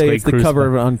will say it's the cover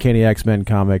of an Uncanny X-Men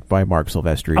comic by Mark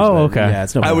Silvestri. Oh, okay. Yeah,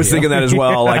 it's no I was thinking that as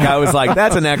well. Like I was like,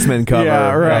 that's an X-Men cover.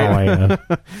 Yeah, right.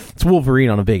 Oh, it's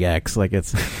Wolverine on a big X. Like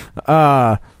it's.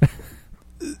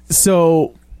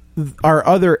 So. Our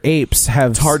other apes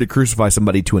have. It's hard to crucify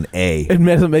somebody to an A.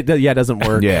 It doesn't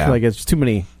work. Yeah, like it's too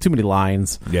many Yeah.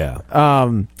 lines.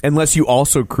 Unless you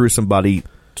also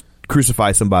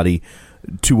crucify somebody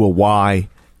to a Y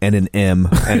and an M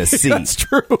and a C. That's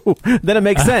true. Then it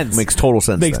makes sense. Makes total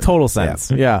sense. Total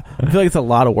sense. Yeah. I feel like it's a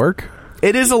lot of work.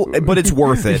 It is, but it's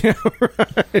worth it. Yeah,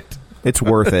 right. It's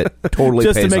worth it. Totally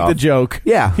just pays to make off. the joke.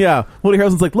 Yeah. Yeah. Woody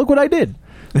Harrelson's like, look what I did.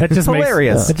 That just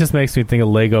hilarious. It just makes me think of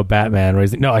Lego Batman. Where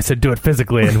no, I said do it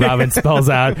physically, and Robin spells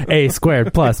out A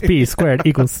squared plus B squared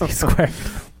equals C squared.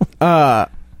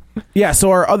 Yeah.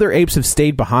 So our other apes have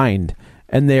stayed behind,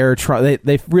 and they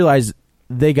realize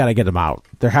they got to get them out.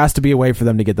 There has to be a way for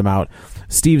them to get them out.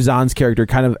 Steve Zahn's character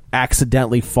kind of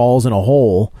accidentally falls in a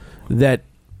hole that.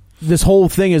 This whole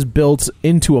thing is built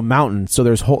into a mountain, so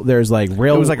there's like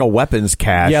rail. It was like a weapons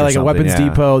cache. Yeah, like a weapons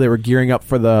depot. They were gearing up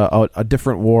for a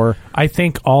different war. I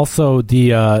think also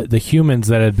the humans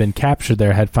that had been captured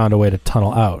there had found a way to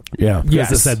tunnel out. Yeah,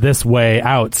 yes, it said this way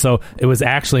out, so it was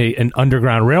actually an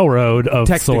underground railroad of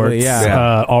sorts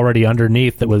already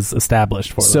underneath that was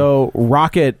established for them. So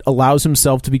Rocket allows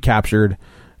himself to be captured,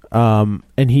 and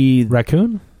he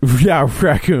raccoon. Yeah,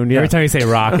 raccoon. Yeah. Every time you say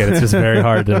rocket, it's just very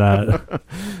hard to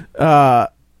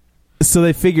not. So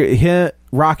they figure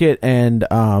Rocket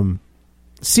and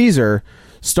Caesar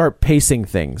start pacing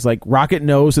things. Like Rocket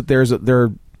knows that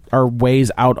there are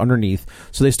ways out underneath,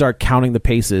 so they start counting the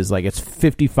paces. Like it's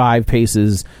 55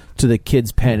 paces to the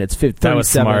kid's pen. It's 37. That was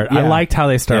smart. Yeah. I liked how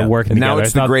they started working together. Now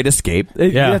it's the Great Escape.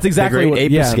 That's exactly the Great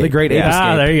Ape Escape. The Great Ape Escape.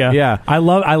 Ah, there you go. Yeah, I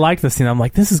like the scene. I'm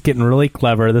like, this is getting really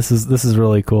clever. This is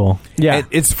really cool. Yeah,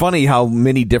 it's funny how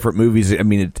many different movies. I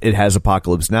mean, it has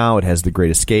Apocalypse Now. It has The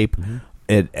Great Escape. Mm-hmm.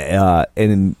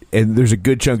 And there's a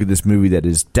good chunk of this movie that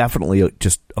is definitely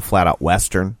just a flat out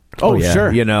Western. Oh yeah.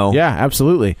 Sure. Yeah,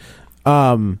 absolutely.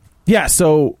 Yeah,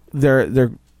 so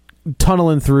they're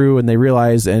tunneling through, and they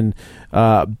realize, and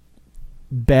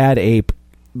Bad Ape,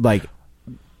 like,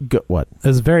 what? It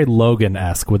was very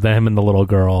Logan-esque with him and the little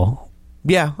girl.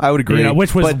 Yeah, I would agree.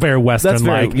 Which was very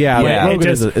Western-like. Logan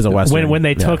is a Western. When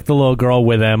they took the little girl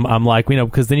with him, I'm like,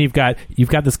 because then you've got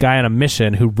this guy on a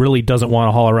mission who really doesn't want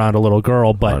to haul around a little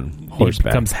girl, but he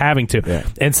becomes having to. Yeah.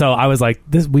 And so I was like,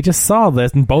 we just saw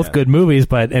this in both good movies,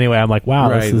 but anyway, I'm like, wow,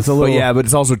 this is a little... but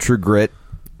it's also True Grit.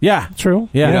 Yeah, true.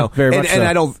 Yeah, very much. And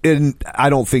I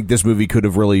don't think this movie could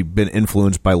have really been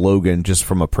influenced by Logan just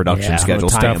from a production schedule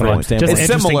standpoint. It's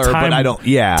similar, but I don't.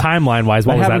 Yeah, timeline wise,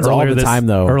 what was that earlier this time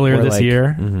though? Earlier this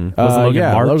year, was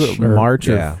Logan March?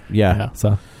 Yeah.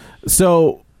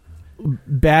 So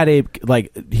Bad Ape,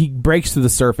 like he breaks through the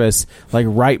surface, like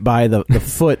right by the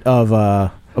foot of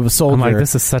a soldier. I'm like,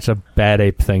 this is such a Bad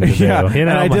Ape thing to do. And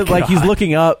I did like he's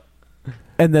looking up,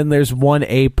 and then there's one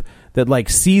ape that like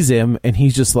sees him, and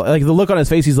he's just like the look on his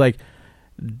face. He's like,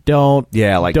 don't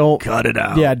cut it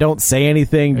out. Yeah, don't say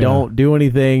anything. Yeah. Don't do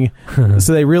anything.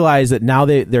 So they realize that now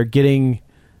they're getting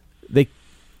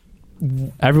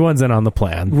everyone's in on the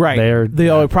plan. Right. The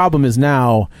only problem is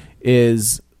now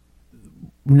that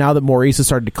Maurice has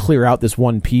started to clear out this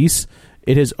one piece,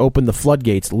 it has opened the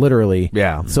floodgates literally.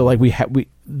 Yeah. So like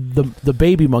the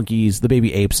baby monkeys, the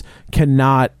baby apes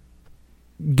cannot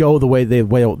go the way they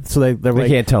will, so they like,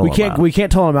 can't tell we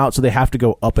can't tell them out, so they have to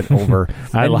go up and over.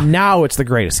 And now it's the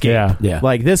Great Escape. Yeah.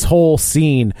 Like this whole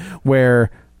scene where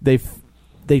they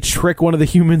trick one of the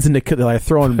humans into like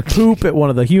throwing poop at one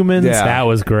of the humans. Yeah. That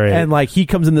was great. And like he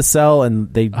comes in the cell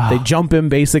and they jump him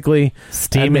basically,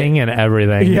 steaming and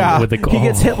everything. Yeah, with he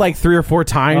gets hit like 3 or 4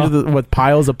 times with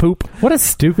piles of poop. What a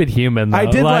stupid human! Though. I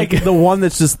did like the one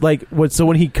that's just like so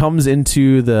when he comes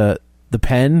into the the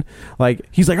pen. Like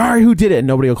he's like, all right, who did it? And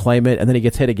nobody will claim it, and then he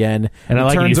gets hit again, And I he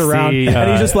like turns you around, see,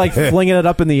 and he's just like flinging it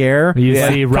up in the air. You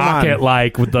Like, see come Rocket on.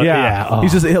 like with the Yeah,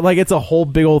 he's just like it's a whole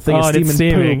big old thing Oh, of and it's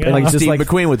steaming steaming. poop, and Like he's just Steve like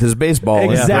McQueen with his baseball. and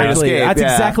Great exactly. Escape. That's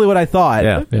Yeah. exactly what I thought.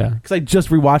 Yeah. Yeah. because I just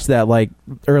rewatched that like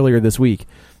earlier this week.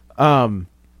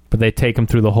 But they take him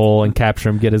through the hole and capture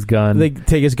him, get his gun. They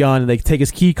take his gun and they take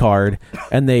his key card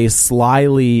and they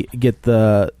slyly get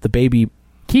the baby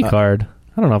key card.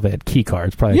 I don't know if they had key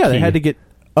cards. Probably Yeah, key. they had to get.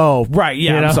 Oh, right.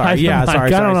 Yeah, You I'm know, sorry. Yeah, I'm like,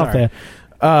 sorry. I don't know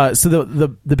sorry. if So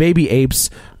the baby apes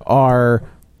are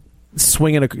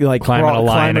swinging like Climbing a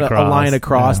line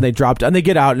across. and they drop and they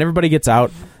get out and everybody gets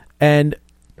out and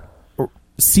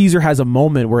Caesar has a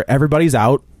moment where everybody's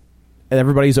out and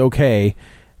everybody's okay,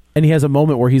 and he has a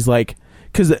moment where he's like,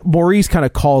 because Maurice kind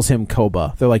of calls him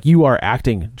Koba. They're like, you are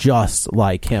acting just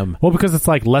like him. Well, because it's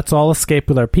like, let's all escape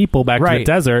with our people back to the Right.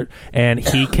 desert, and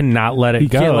he cannot let it He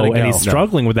can't go, let it and go. he's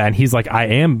struggling with that. And he's like, I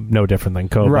am no different than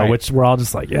Koba, Right. which we're all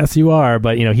just like, yes, you are,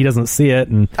 but he doesn't see it,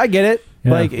 and I get it.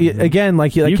 Yeah. Like again,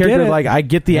 like You character, get it. like I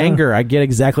get the Yeah. anger. I get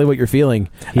exactly what you're feeling.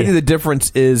 I think the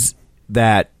difference is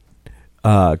that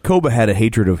Koba had a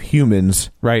hatred of humans.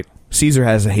 Right. Caesar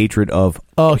has a hatred of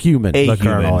a human. A The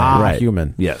human. colonel. Right.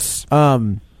 Human. Yes.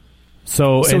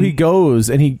 so he goes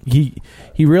and he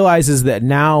realizes that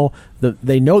now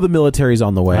they know the military's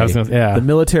on the way. I was gonna- yeah. The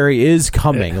military is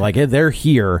coming. Like they're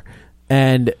here,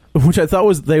 and which I thought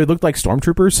was they looked like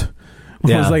stormtroopers.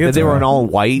 Yeah. It was like That they were in all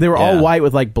white. They were all Yeah. white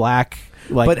with like black.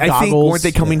 Like but I think goggles. weren't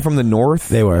they coming from the north?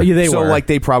 They were. Yeah, they so were. like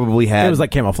they probably had. It was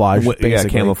like camouflage. Yeah,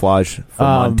 basically. camouflage from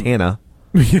Montana.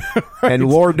 Right. And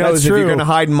Lord knows That's if you're true. going to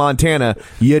hide in Montana,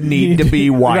 you need to be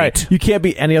white. Right. You can't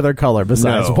be any other color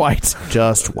besides No. white.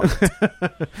 Just white.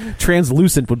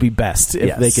 Translucent would be best if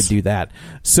Yes. they could do that.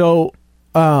 So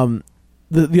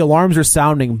the alarms are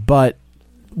sounding, but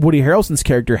Woody Harrelson's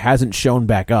character hasn't shown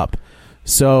back up.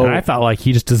 So and I felt like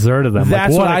he just deserted them.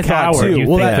 that's like, what a I thought coward. too. You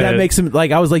Well, think that makes him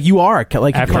like I was like, you are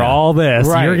like after all this,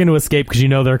 Right. you're going to escape because you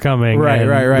know they're coming. Right, and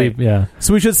right. Yeah.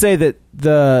 So we should say that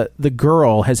the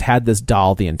girl has had this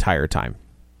doll the entire time.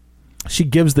 She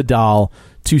gives the doll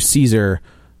to Caesar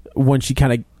when she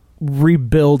kind of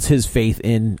rebuilds his faith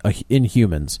in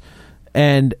humans,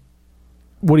 and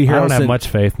Woody Harrelson. I don't have much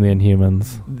faith in the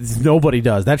Inhumans. Nobody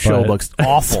does. That show But- looks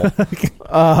awful.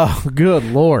 Good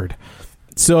Lord.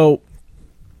 So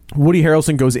Woody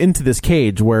Harrelson goes into this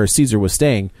cage where Caesar was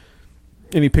staying,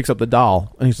 and he picks up the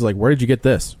doll, and he's just like, "Where did you get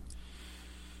this?"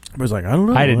 I was like, "I don't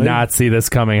know. I did not see this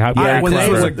coming. How very when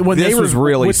clever. this was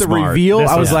really with the smart. reveal, This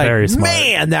I was was like, very smart.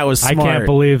 "Man, that was I smart." can't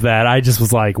believe that. I just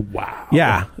was like, wow.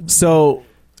 Yeah. So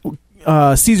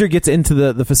Caesar gets into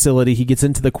the facility. He gets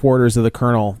into the quarters of the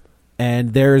colonel,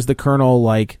 and there's the colonel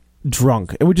like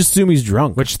drunk. And we just assume he's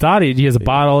drunk. Which thought he has a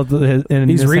bottle in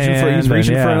He's his reaching for hand, for and,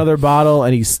 another bottle,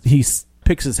 and he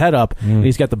picks his head up, and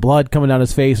he's got the blood coming down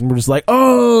his face, and we're just like,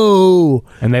 oh,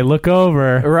 and they look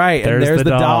over, right, and there's the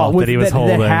doll that he was that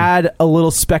holding. had a little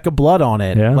speck of blood on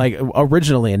it, Yeah. like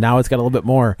originally, and now it's got a little bit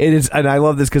more. It is, and I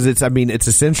love this because it's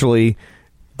essentially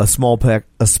a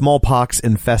smallpox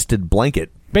infested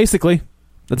blanket. Basically,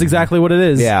 that's exactly what it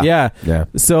is. Yeah. yeah.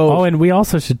 So, Oh, and we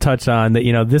also should touch on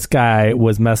that. This guy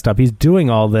was messed up. He's doing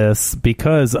all this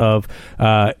because of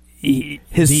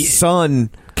His son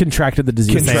contracted the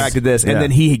disease. contracted this, and Yeah. then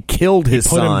he killed his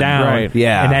put son. him down, Right.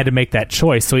 Yeah. and had to make that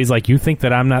choice. So he's like, "You think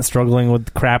that I'm not struggling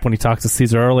with crap?" When he talks to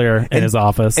Caesar earlier in his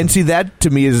office, And see, that to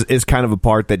me is kind of a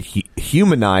part that he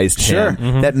humanized Sure.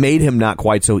 him, that made him not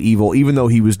quite so evil, even though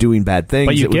he was doing bad things.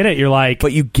 but you get it. You're like,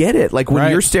 But you get it. Like when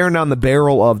Right. you're staring down the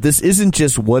barrel of this isn't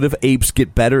just what if apes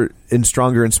get better and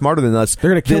stronger and smarter than us.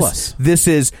 They're gonna kill This- us. This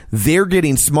is they're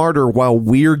getting smarter while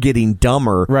we're getting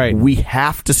dumber. Right. We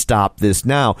have to stop this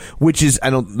now. Which is I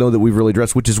don't know that we've really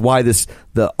addressed. Which is why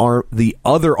the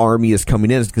other army is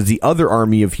coming in, because the other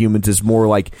army of humans is more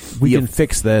like we the can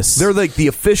fix this. they're like the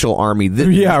official army.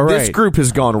 Yeah, This right. group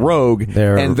has gone rogue,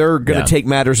 and they're going to take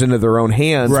matters into their own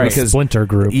hands. Right. Because, splinter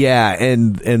group. yeah,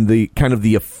 and the kind of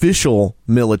the official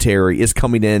military is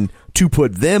coming in to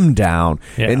put them down.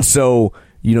 Yeah. And so,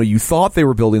 you thought they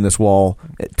were building this wall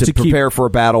to prepare for a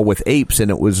battle with apes,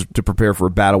 and it was to prepare for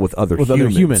a battle with other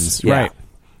humans. Yeah. right?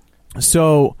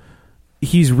 So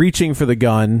he's reaching for the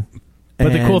gun.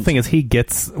 But the cool and- thing is he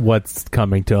gets what's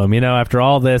coming to him. After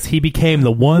all this, he became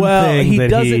the one well, thing he that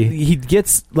doesn't. He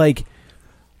gets like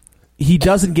he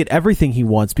doesn't get everything he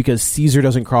wants because Caesar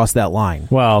doesn't cross that line.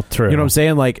 Well, true. You know what I'm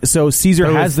saying? Like, so Caesar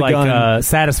It has was the like gun.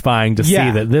 satisfying to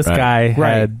Yeah. see that this guy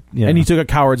had, and he took a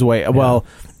coward's way. Well,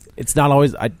 it's not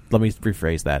always. Let me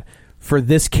rephrase that. For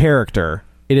this character,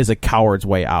 it is a coward's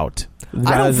way out.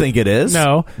 I don't think it is.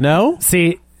 no. No.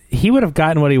 See, he would have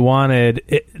gotten what he wanted.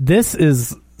 This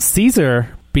is Caesar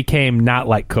became not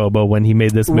like Koba when he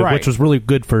made this movie, Right. which was really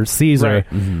good for Caesar. Right.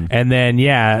 Mm-hmm. And then,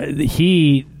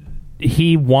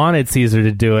 he wanted Caesar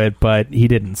to do it, but he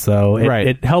didn't. So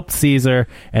it helped Caesar,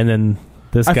 and then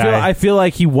this guy... I feel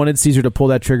like he wanted Caesar to pull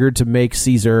that trigger to make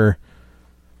Caesar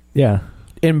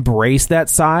embrace that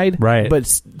side. Right. But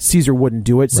Caesar wouldn't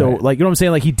do it. So, like, you know what I'm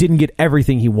saying? Like, he didn't get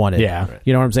everything he wanted. Yeah.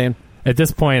 You know what I'm saying? At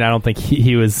this point, I don't think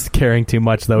he was caring too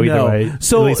much, though, either way.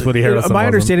 So, at least Woody Harrelson my wasn't.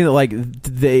 understanding that, like,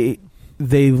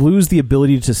 they lose the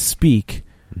ability to speak,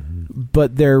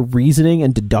 but their reasoning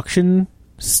and deduction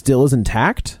still is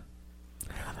intact.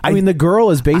 I mean, the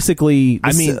girl is basically...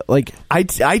 I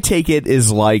take it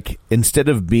as, like, instead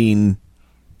of being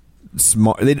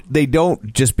smart, they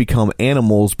don't just become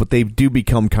animals, but they do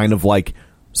become kind of like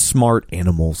smart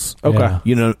animals. Okay. Yeah.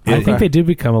 You know, I think they do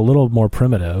become a little more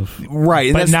primitive.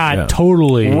 Right. But not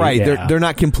totally. Right. Yeah. They're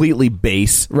not completely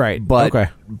base. Right. But,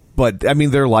 Okay. But I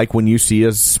mean, they're like when you see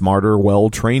a smarter,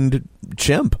 well-trained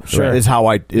chimp. Sure. Is how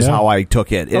I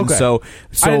took it. And Okay. so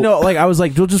I didn't know. Like, I was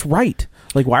like, "You'll just write."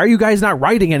 Like, why are you guys not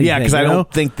writing anything? yeah, because I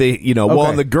don't think they, well, Okay.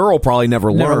 and the girl probably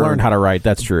never learned how to write.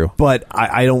 That's true. But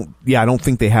I don't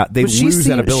think they have. They lose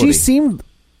that ability. She seemed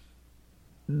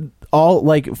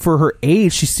like, for her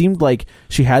age, she seemed like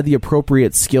she had the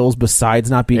appropriate skills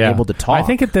besides not being able to talk. I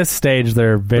think at this stage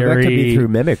they're But that could be very... through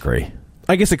mimicry.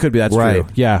 I guess it could be. That's Right.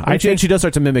 true. Yeah, I think she does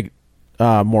start to mimic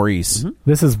Maurice.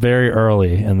 This is very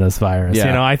early in this virus.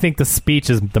 Yeah. I think the speech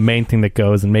is the main thing that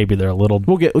goes, and maybe they're a little...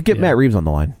 We'll get Matt Reeves on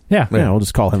the line. Yeah. We'll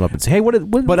just call him up and say, "Hey, what?"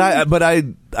 But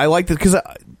I liked it because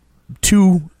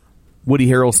to Woody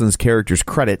Harrelson's character's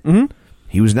credit,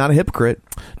 he was not a hypocrite.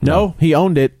 No, he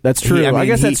owned it. That's true. I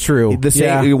guess that's true. The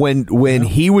same when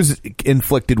he was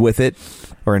inflicted with it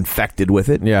or infected with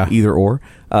it, either or.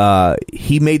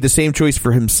 He made the same choice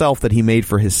for himself that he made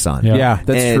for his son. Yeah,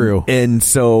 that's true. And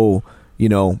so,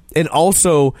 and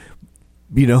also,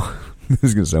 this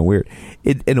is going to sound weird.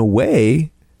 In a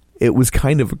way, it was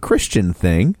kind of a Christian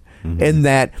thing, and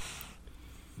that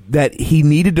he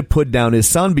needed to put down his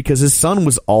son because his son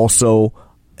was also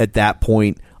at that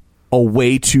point a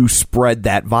way to spread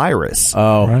that virus.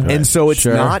 Oh, right. And so it's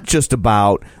not just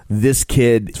about this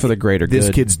kid. It's for the greater good. This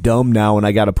kid's dumb now, and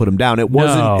I got to put him down. It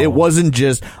wasn't. No. It wasn't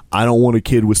just I don't want a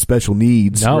kid with special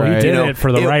needs. No, he did it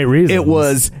for the right reasons. It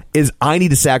was I need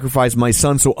to sacrifice my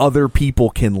son so other people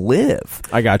can live.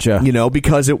 I gotcha.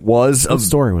 Because it was What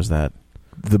story was that?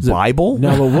 The Bible?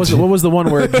 No, what was the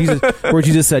one where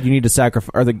Jesus said you need to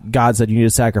sacrifice, or God said you need to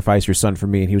sacrifice your son for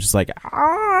me, and he was just like,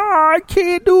 I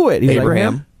can't do it. He's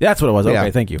Abraham? Like, that's what it was. Okay,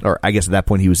 Yeah. thank you. Or I guess at that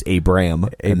point he was Abraham.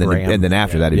 And then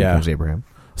after that he becomes Abraham.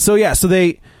 So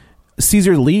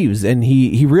Caesar leaves, and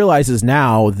he realizes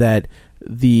now that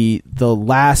the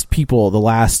last people, the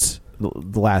last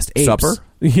apes, Supper?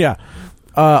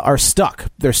 are stuck.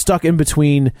 They're stuck in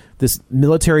between this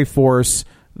military force,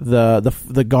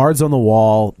 the guards on the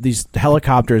wall, these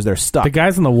helicopters. They're stuck. The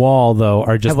guys on the wall, though,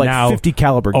 are just have like now 50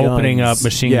 caliber guns. opening up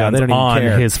machine guns they don't even on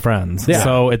care. his friends. Yeah.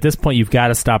 So at this point, you've got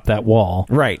to stop that wall.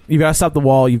 Right. You've got to stop the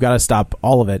wall. You've got to stop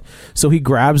all of it. So he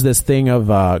grabs this thing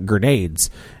of grenades,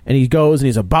 and he goes and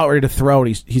he's about ready to throw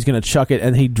it. He's going to chuck it,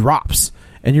 and he drops.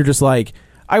 And you're just like,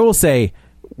 I will say,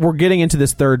 we're getting into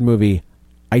this third movie.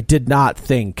 I did not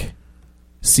think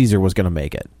Caesar was going to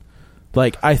make it.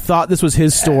 Like, I thought this was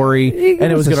his story,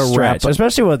 and it was going to wrap.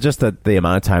 Especially with just the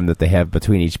amount of time that they have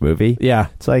between each movie. Yeah.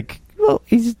 It's like, well,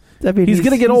 he's going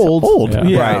to get old.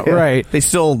 Yeah. Right. They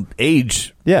still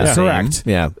age. Yeah. Correct.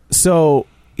 Yeah. So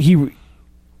the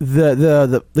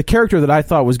character that I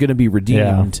thought was going to be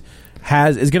redeemed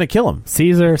is going to kill him.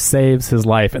 Caesar saves his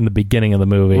life in the beginning of the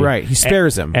movie. Right. He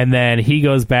spares him. And then he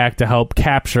goes back to help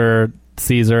capture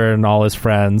Caesar and all his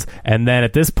friends. And then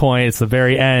at this point, it's the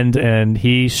very end, and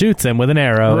he shoots him with an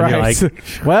arrow. Right. And you're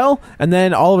like, well, and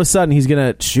then all of a sudden he's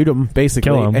going to shoot him,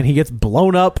 basically. Kill him. And he gets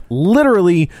blown up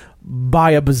literally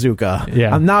by a bazooka.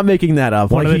 Yeah. I'm not making that up.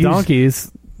 one of the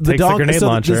donkeys takes the grenade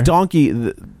launcher. This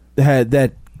donkey had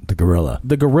that... The gorilla.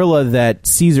 The gorilla that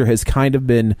Caesar has kind of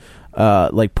been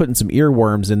like putting some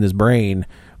earworms in his brain,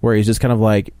 where he's just kind of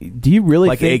like, do you really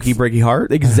Like think... Achy Breaky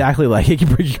Heart? Exactly like Achy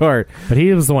Breaky Heart. But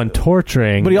he was the one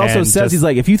torturing. But he also and says, just- he's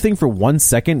like, if you think for 1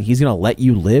 second he's going to let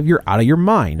you live, you're out of your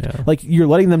mind. Yeah. Like, you're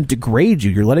letting them degrade you.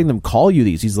 You're letting them call you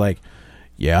these. He's like,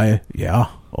 yeah,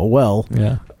 oh well.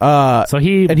 Yeah. So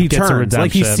he and he gets a turns.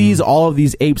 Like, he redemption. sees all of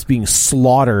these apes being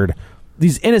slaughtered,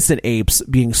 these innocent apes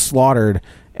being slaughtered,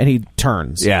 and he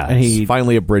turns. Yeah. And he... It's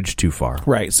finally a bridge too far.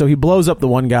 Right, so he blows up the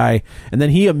one guy, and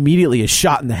then he immediately is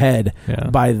shot in the head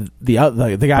by the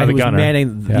guy who was gunner.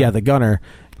 manning, the gunner,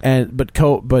 and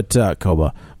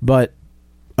Koba, but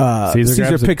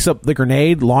Caesar picks up the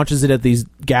grenade, launches it at these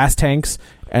gas tanks,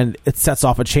 and it sets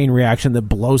off a chain reaction that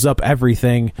blows up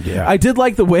everything. Yeah. I did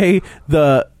like the way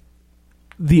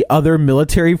the other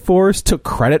military force took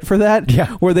credit for that. Yeah.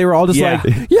 Where they were all just like,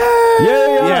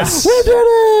 Yes. we did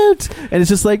it! And it's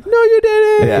just like, no, you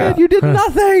didn't! Yeah. You did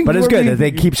nothing! But You it's were good being- that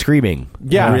they keep screaming.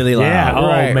 Yeah. Really loud. Yeah. Oh,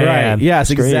 right, man. right. Yes,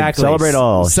 Scream. exactly. Celebrate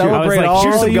all. Celebrate I was like, all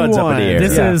shoot some you guns up in want. the air.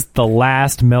 This Yeah. is the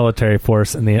last military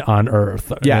force on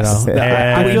Earth. Yes. You know?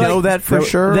 Do we And know that for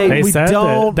sure? They we said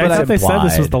don't, that, but they said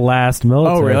this was the last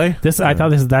military. Oh, really? I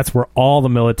thought that's where all the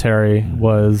military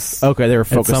was. Okay, they were at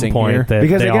some focusing point here. that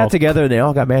Because they all got together and they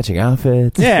all got matching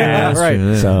outfits. Yeah,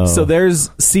 right. So there's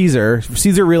Caesar.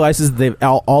 Caesar realizes that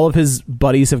all of his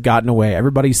buddies have gotten away.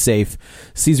 Everybody's safe.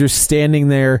 Caesar's standing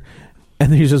there,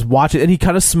 and he's just watching. And he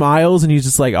kind of smiles, and he's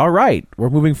just like, "All right, we're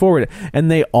moving forward." And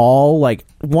they all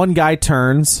one guy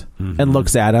turns and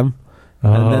looks at him.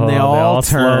 And then they all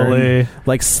turn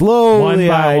slowly, One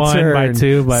by one, turn, by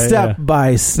two, by- step yeah.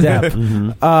 by step.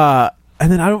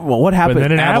 And then I don't know what happened. But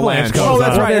then an avalanche goes Oh,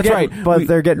 that's up. right. That's right. But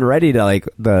they're getting ready to the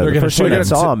gonna first shoot one that him.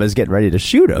 saw him is getting ready to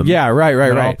shoot him. Yeah, right.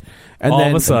 Right. And All then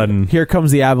of a sudden- here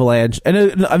comes the avalanche.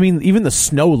 And I mean, even the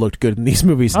snow looked good in these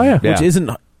movies. Oh, yeah. Which Yeah. isn't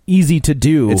easy to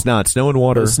do. It's not snow and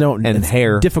water, Snow and it's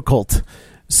hair. difficult.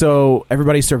 So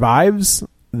everybody survives.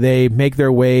 They make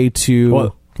their way to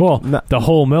Well, the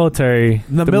whole military.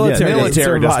 the military.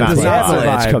 military They does not survive. The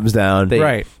avalanche survive. comes down,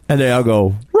 Right. and they all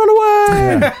go. Run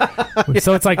away!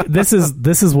 So it's like this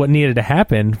is what needed to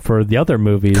happen for the other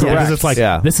movies. Correct. Because it's like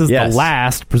Yeah. this is Yes. the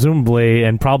last, presumably,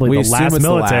 and probably We the assume last it's the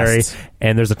military. last.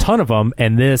 And there's a ton of them,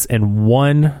 and this in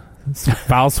one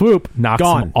foul swoop knocks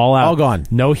Gone. them all out. All gone.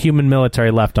 No human military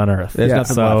left on Earth. There's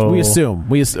nothing left. We assume.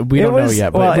 We don't know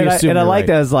yet, but we assume. and I you're like right.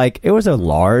 that as it was a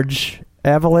large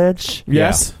avalanche.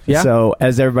 Yes. Yeah. So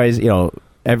as everybody's,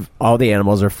 all the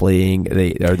animals are fleeing,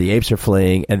 the apes are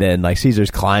fleeing, and then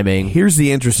Caesar's climbing. Here's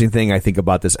the interesting thing I think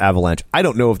about this avalanche. I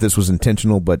don't know if this was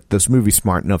intentional, but this movie's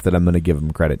smart enough that I'm going to give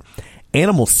them credit.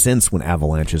 Animals sense when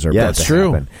avalanches are Yeah, about that's to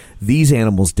true. happen. These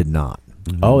animals did not.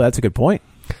 Oh, that's a good point.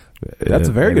 That's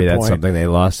a very Maybe good that's point. something they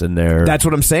lost in their. That's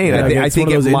what I'm saying. I It's think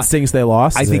one of those it instincts they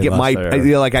lost. I think They it lost might.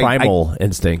 their primal I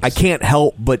instincts. I can't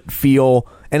help but feel,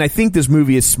 and I think this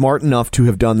movie is smart enough to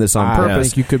have done this on I purpose.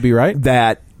 think you could be right.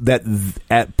 That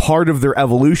at part of their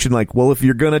evolution, if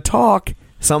you're going to talk,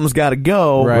 something's got to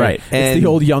go. Right. And It's the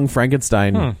old young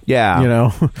Frankenstein. yeah.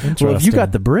 Well, if you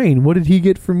got the brain, what did he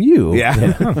get from you? Yeah.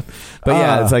 But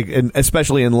yeah, it's and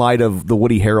especially in light of the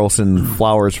Woody Harrelson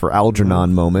Flowers for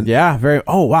Algernon moment. Yeah, very.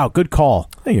 Oh wow, good call.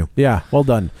 Thank you. Yeah, well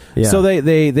done. Yeah. So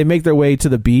they make their way to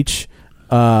the beach.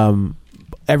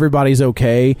 Everybody's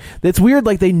okay. It's weird.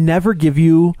 They never give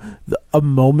you a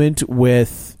moment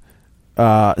with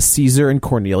Caesar and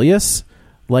Cornelius.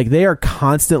 They are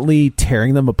constantly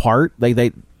tearing them apart.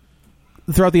 They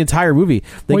throughout the entire movie.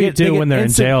 You do when they're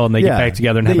in jail and they get back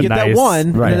together and they have a get nice. that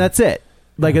one, Right. and then that's it.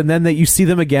 And then that you see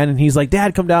them again, and he's like,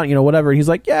 "Dad, come down," whatever. And he's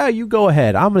like, "Yeah, you go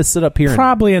ahead. I'm going to sit up here."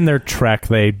 Probably in their trek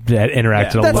they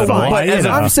interacted a That's little. fine. But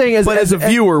But I'm saying, as a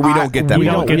viewer, we don't get that. we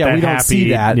don't moment. get that we don't happy. see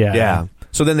that. Yeah.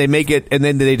 So then they make it, and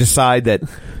then they decide that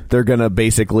they're going to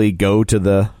basically go to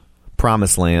the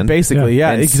promised land. Basically,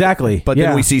 yeah, And- exactly. But Yeah.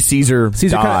 then we see Caesar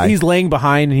die. he's laying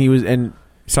behind, and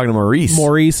He's talking to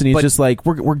Maurice. and he's But- just like,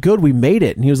 "We're good. We made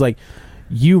it." And he was like,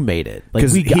 "You made it,"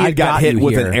 because he I had got hit you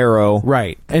with here. an arrow,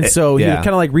 right? And so he yeah. kind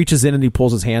of reaches in and he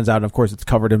pulls his hands out, and of course it's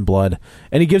covered in blood.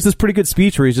 And he gives this pretty good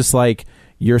speech where he's just like,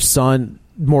 "Your son."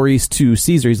 Maurice to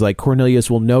Caesar, he's like,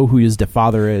 Cornelius will know who his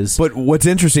father is. But what's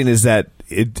interesting is that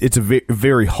it's a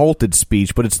very halted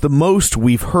speech, but it's the most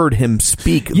we've heard him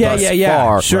speak thus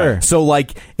far. Sure. So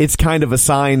it's kind of a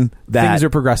sign that Things are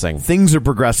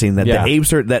progressing. That Yeah. the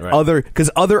apes are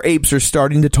because other apes are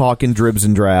starting to talk in dribs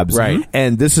and drabs, Right.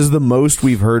 And this is the most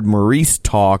we've heard Maurice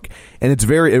talk, and it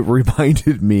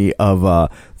reminded me of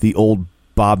the old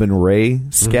Bob and Ray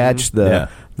sketch, the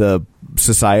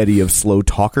Society of Slow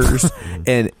Talkers,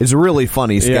 and it's a really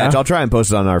funny sketch. Yeah. I'll try and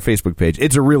post it on our Facebook page.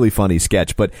 It's a really funny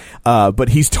sketch, but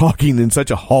he's talking in such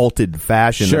a halted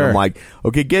fashion. Sure. And I'm like,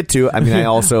 okay, get to it. I mean, I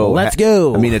also Let's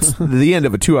go. I mean, it's the end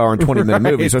of a 2-hour and 20-minute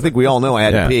movie, so I think we all know I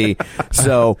had to pee.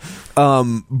 So,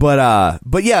 but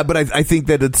I think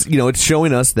that it's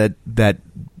showing us that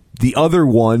the other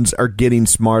ones are getting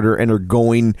smarter and are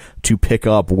going to pick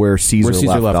up where Caesar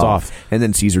left off. And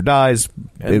then Caesar dies,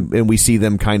 and we see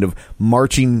them kind of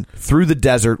marching through the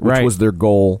desert, which Right. was their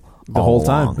goal The whole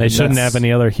time. along. They shouldn't have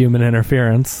any other human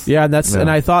interference. Yeah, and and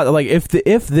I thought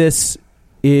if this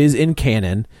is in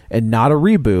canon and not a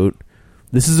reboot,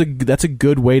 that's a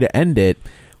good way to end it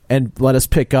and let us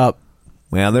pick up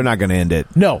well, they're not going to end it.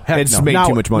 No, heck it's no. made Not-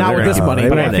 too much money. not with They're this gonna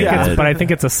money. keep it. But I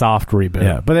think it's a soft reboot.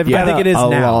 Yeah, but they've Yeah, got I think it is a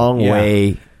now. long Yeah.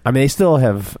 way. I mean, they still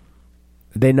have.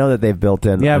 They know that they've built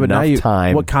in Yeah, but now enough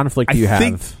time. what conflict do you have?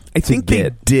 I think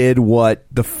they did what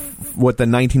the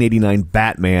 1989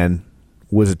 Batman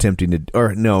was attempting to,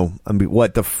 or no, I mean,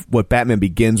 what Batman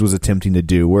Begins was attempting to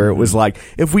do, where it was like,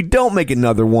 if we don't make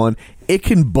another one, it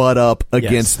can butt up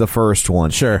against the first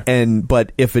one. Sure.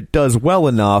 But if it does well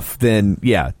enough, then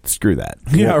yeah, screw that.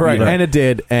 Yeah, right. You know? And it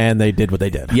did, and they did what they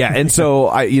did. Yeah, and so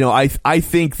I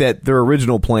think that their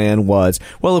original plan was,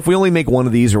 well, if we only make one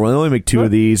of these, or we only make two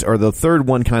of these, or the third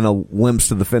one kind of limps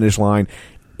to the finish line,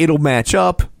 it'll match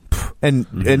up, and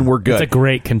we're good. It's a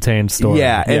great contained story.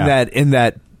 Yeah, in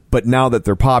that. But now that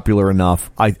they're popular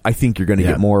enough, I think you're going to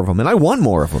get more of them, and I want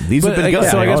more of them. These have been good.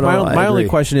 So I guess my only agree.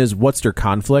 question is, what's your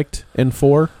conflict in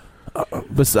 4?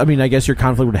 I mean, I guess your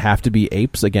conflict would have to be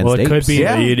apes against Well, it apes. could be.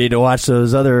 Yeah. You need to watch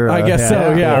those other. I guess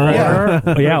so.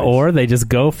 Yeah. Or they just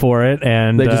go for it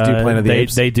and They just do Planet of the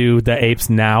Apes. They do the apes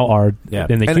now are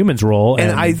in the humans role,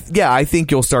 and I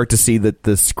think you'll start to see that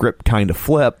the script kind of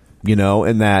flip.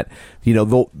 And that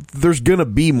there's gonna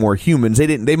be more humans.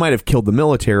 They might have killed the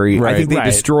military. Right. I think they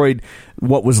destroyed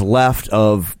what was left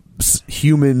of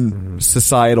human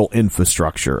societal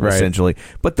infrastructure, essentially.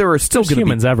 But there are still going to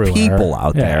humans be everywhere. people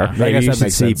out there. I guess that that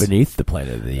makes see sense. beneath the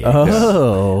Planet of the Apes.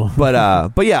 Oh.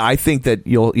 But yeah, I think that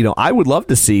I would love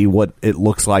to see what it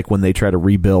looks like when they try to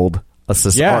rebuild a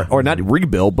society, or not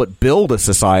rebuild, but build a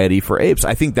society for apes.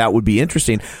 I think that would be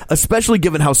interesting, especially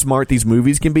given how smart these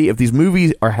movies can be. If these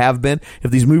movies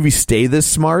if these movies stay this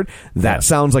smart, that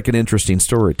sounds like an interesting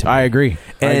story to me. I agree.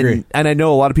 And I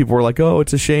know a lot of people were like, "Oh,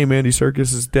 it's a shame Andy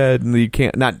Serkis is dead," and you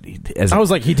can't not. As I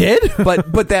was like, he did,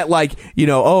 but that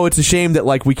oh, it's a shame that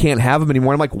we can't have him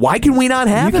anymore. I'm like, why can we not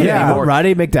have him anymore?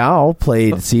 Roddy McDowell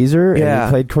played Caesar and he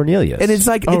played Cornelius. And it's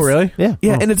like, oh really? Yeah,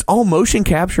 and it's all motion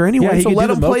capture anyway. Yeah, he so could let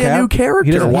do him the play a mocap. new character.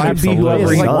 He doesn't Why have to be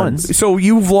whoever he wants. So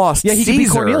you've lost. Yeah, he Caesar. could be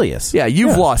Cornelius. Yeah,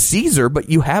 you've lost Caesar, but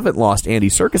you haven't lost Andy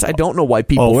Serkis. I don't know why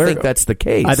people think that's the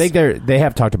case. I think they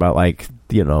have talked about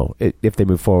if they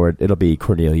move forward, it'll be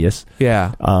Cornelius.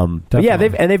 Yeah, but yeah,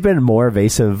 they've been more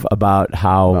evasive about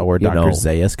how where Dr.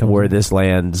 Zaius comes where in. this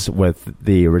lands with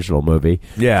the original movie.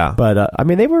 Yeah, but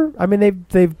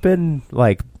they've been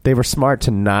they were smart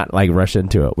to not rush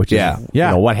into it, which is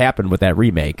what happened with that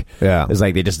remake. Yeah, it's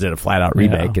they just did a flat out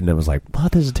remake, and it was like, oh,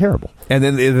 this is terrible. And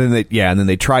then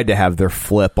they tried to have their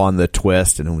flip on the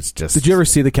twist, and it was just. Did you ever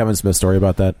see the Kevin Smith story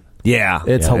about that? Yeah,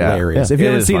 it's hilarious. Yeah. If you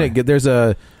haven't is seen funny. it, there's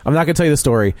I'm not going to tell you the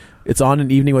story. It's on An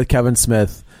Evening with Kevin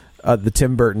Smith, the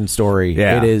Tim Burton story.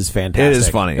 Yeah. It is fantastic. It is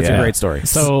funny. It's a great story.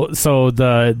 So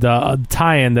the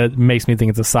tie-in that makes me think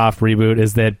it's a soft reboot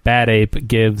is that Bad Ape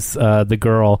gives the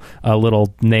girl a little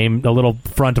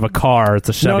front of a car. It's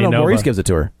a Chevy Nova. Maurice gives it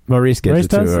to her. Maurice gives it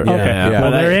to her. Okay. Yeah.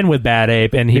 Well, they're in with Bad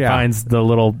Ape, and he finds the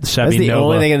little Chevy That's the Nova.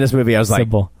 only thing in this movie I was like,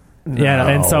 symbol. Yeah,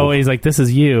 and so he's like, "This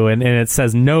is you," and it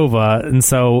says Nova, and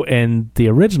so in the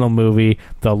original movie,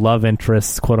 the love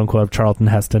interest, quote unquote, of Charlton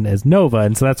Heston is Nova,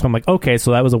 and so that's why I'm like, okay,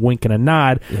 so that was a wink and a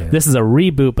nod. Yeah. This is a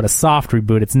reboot, but a soft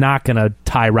reboot. It's not going to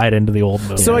tie right into the old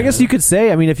movie. So I guess you could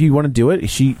say, I mean, if you want to do it,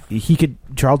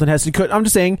 Charlton Heston could. I'm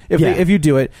just saying, if you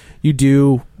do it, you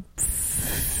do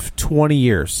 20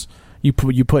 years. You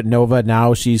put Nova,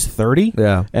 now she's 30,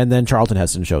 and then Charlton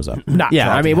Heston shows up.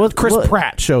 Chris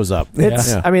Pratt shows up.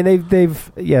 I mean,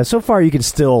 they've so far you can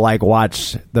still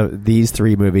watch these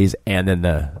three movies and then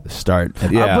the start.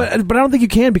 But I don't think you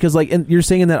can because you're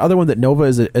saying in that other one that Nova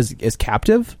is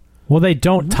captive. Well, they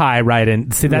don't tie right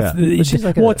in. See, that's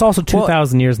it's also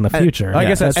 2,000 years in the future. I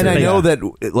guess that's and I know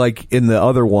that in the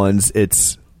other ones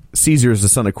it's. Caesar is the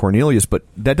son of Cornelius, but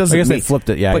that doesn't. I guess mean, they flipped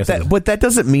it. Yeah, but that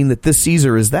doesn't mean that this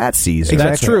Caesar is that Caesar. Exactly.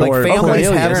 That's true. Families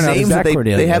have names.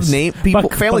 They have name.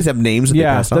 Families have names.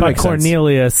 That they but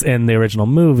Cornelius in the original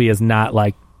movie is not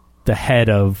the head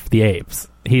of the apes.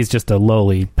 He's just a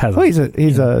lowly peasant. Well,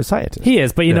 he's a scientist. He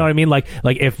is, but you know what I mean. Like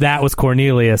if that was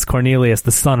Cornelius,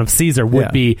 the son of Caesar,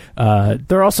 would be.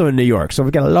 They're also in New York, so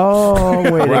we've got a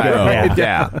long way to go.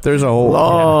 Yeah, there's a whole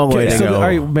long way to go. All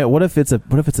right, man, what if it's a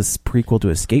prequel to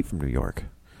Escape from New York?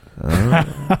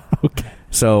 Okay.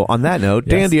 So on that note,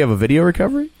 Dan, do you have a video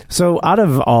recovery? So out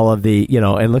of all of the,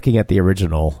 and looking at the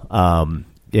original,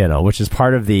 which is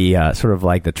part of the sort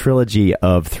of the trilogy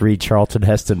of 3 Charlton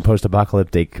Heston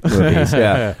post-apocalyptic movies.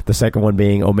 The second one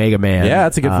being Omega Man. Yeah,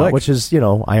 that's a good flick. Which is,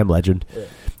 I Am Legend.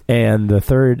 And the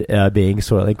third being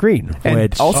Soylent Green.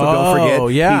 And also, don't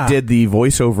forget, he did the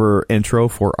voiceover intro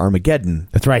for Armageddon.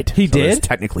 That's right. He did?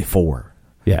 Technically 4.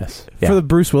 Yes. For the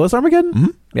Bruce Willis Armageddon?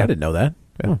 Mm-hmm. Yeah. I didn't know that.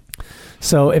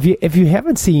 So if you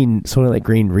haven't seen Soylent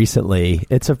Green recently,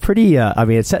 it's a pretty.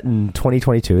 It's set in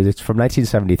 2022. It's from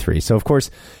 1973. So of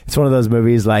course, it's one of those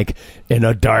movies like in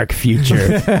a dark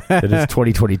future that is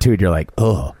 2022, and you're like,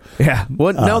 oh. Yeah.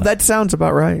 Well, no, that sounds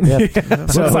about right. Yeah.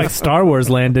 So it's like Star Wars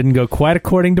Land didn't go quite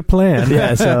according to plan.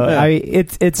 Yeah. So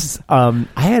I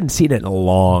hadn't seen it in a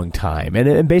long time,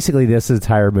 and basically this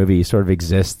entire movie sort of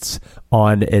exists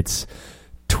on its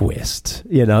twist.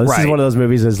 This is one of those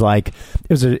movies. Is like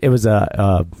it was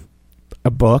a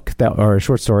book or a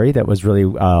short story that was really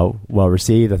well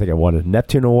received. I think it won a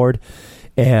Neptune Award.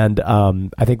 And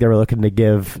I think they were looking to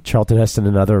give Charlton Heston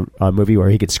another movie where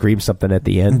he could scream something at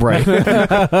the end. Right.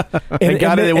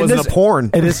 It wasn't a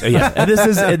porn. It is, yeah. And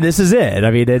this is it.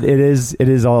 I mean, it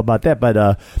is all about that.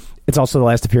 But it's also the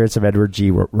last appearance of Edward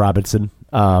G. Robinson,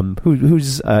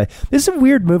 who's this is a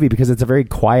weird movie because it's a very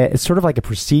quiet. It's sort of like a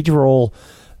procedural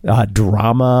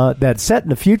drama that's set in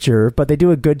the future, but they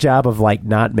do a good job of like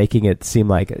not making it seem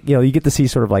like you get to see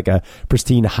sort of like a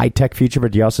pristine high-tech future,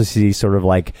 but you also see sort of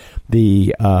like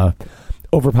the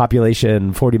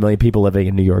overpopulation, 40 million people living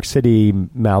in New York City,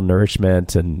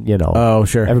 malnourishment, and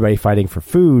everybody fighting for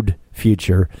food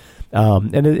future.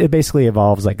 And it basically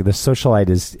evolves like the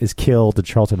socialite is killed, and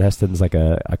Charlton Heston's like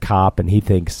a cop, and he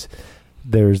thinks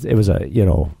there's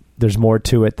more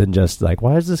to it than just like,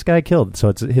 why is this guy killed? So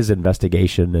it's his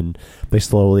investigation, and they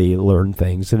slowly learn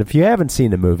things. And if you haven't seen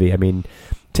the movie, I mean,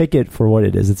 take it for what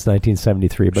it is. It's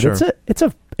 1973, but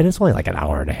it's only like an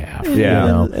hour and a half.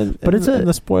 Yeah, and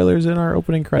the spoilers in our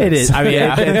opening credits. It is. I mean,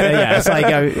 it's like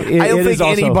I don't think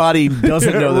anybody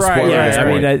doesn't know the spoilers. Right,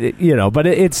 yeah, I mean, but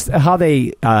it's how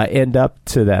they end up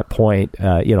to that point.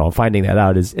 Finding that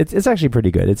out it's actually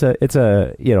pretty good. It's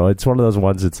one of those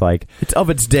ones. It's like it's of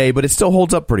its day, but it still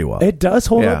holds up pretty well. It does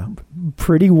hold up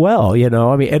pretty well.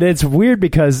 I mean, and it's weird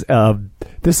because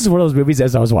this is one of those movies.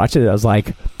 As I was watching it, I was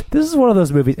like, this is one of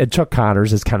those movies, and Chuck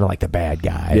Connors is kind of like the bad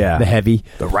guy, the heavy,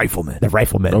 the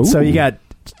rifleman. Ooh. So you got,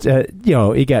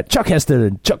 you got Chuck Heston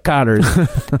and Chuck Connors,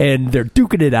 and they're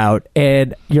duking it out,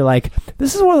 and you're like,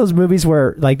 this is one of those movies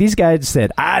where like these guys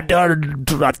said, I've done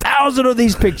 1,000 of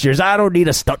these pictures. I don't need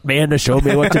a stuntman to show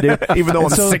me what to do, even though I'm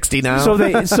 60 now.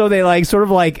 So they like sort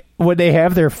of like when they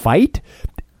have their fight,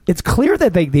 it's clear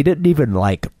that they didn't even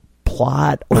like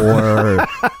plot or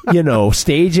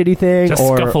stage anything, just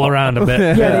or scuffle around a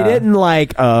bit. Yeah, they didn't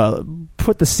like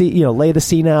put the scene, lay the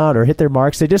scene out or hit their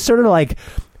marks. They just sort of like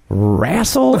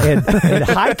wrestle and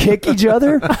high kick each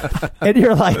other, and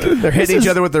you're like, they're hitting each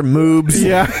other with their moobs.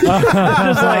 Yeah,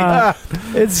 just like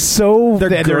it's so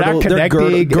they're not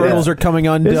connecting. Girdles are coming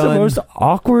undone. It's the most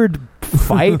awkward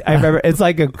fight I've ever. It's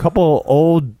like a couple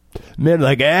old men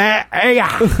like, hey, I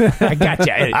got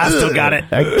you. I still got it.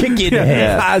 I kick you in the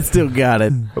head. I still got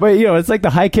it. But it's like the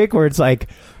high kick where it's like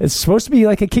it's supposed to be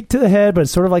like a kick to the head, but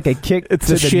it's sort of like a kick to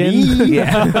the shin. knee.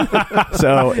 Yeah.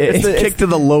 So it's the kick to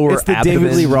the lower. It's the abdomen.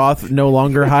 David Lee Roth no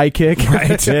longer high kick.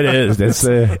 Right. It is.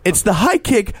 It's the high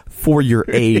kick for your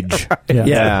age.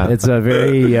 Yeah. It's a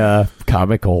very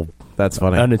comical. That's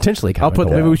funny. Unintentionally comical.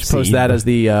 Maybe we should post that as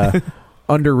the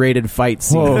underrated fight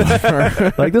scene.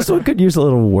 Like this one could use a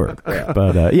little work,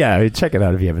 but check it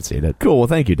out if you haven't seen it. Cool. Well,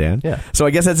 thank you, Dan. Yeah. So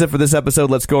I guess that's it for this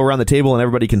episode. Let's go around the table and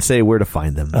everybody can say where to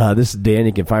find them. This is Dan.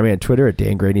 You can find me on Twitter at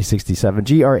DanGraney67,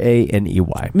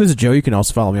 GRANEY. This is Joe. You can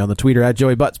also follow me on the Twitter at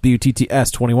Joey Butts,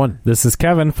 BUTTS21. This is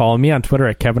Kevin. Follow me on Twitter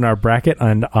at Kevin R. Brackett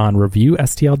and on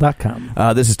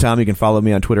ReviewSTL.com. This is Tom. You can follow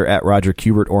me on Twitter at Roger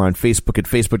Kubert or on Facebook at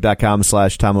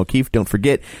Facebook.com/Tom O'Keefe. Don't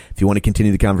forget, if you want to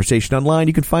continue the conversation online,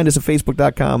 you can find us at Facebook.com/Real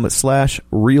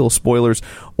Spoilers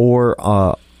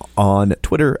or on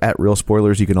Twitter at Real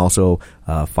Spoilers. You can also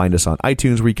find us on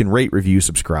iTunes where you can rate, review,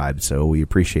 subscribe. So we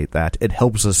appreciate that. It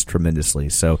helps us tremendously.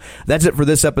 So that's it for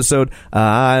this episode.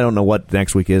 I don't know what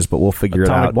next week is, but we'll figure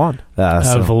Atomic it out. Wand.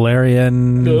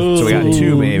 Valerian. So we got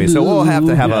two maybe. So we'll have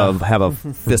to have a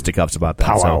fisticuffs about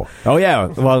that. So. Oh yeah.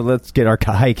 Well, let's get our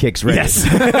high kicks ready. Yes.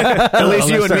 At least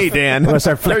you and me, Dan. Let's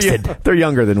start flexing. They're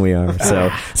younger than we are.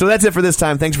 So that's it for this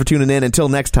time. Thanks for tuning in. Until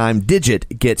next time,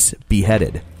 Digit gets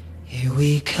beheaded. Here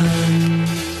we come,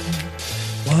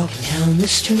 walking down the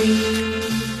street.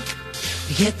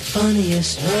 We get the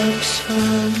funniest looks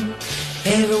from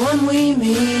everyone we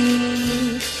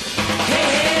meet.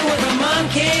 Hey, we're the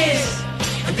monkeys,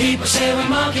 and people say we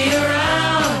monkey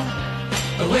around,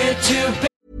 but we're too big.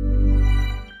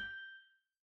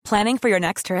 Planning for your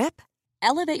next trip?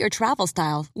 Elevate your travel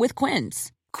style with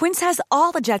Quince. Quince has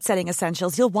all the jet-setting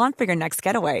essentials you'll want for your next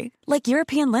getaway, like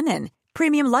European linen,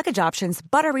 premium luggage options,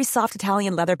 buttery soft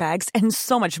Italian leather bags, and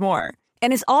so much more.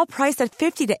 And is all priced at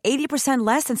 50 to 80%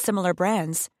 less than similar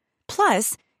brands.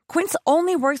 Plus, Quince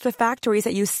only works with factories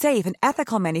that use safe and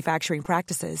ethical manufacturing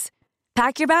practices.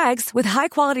 Pack your bags with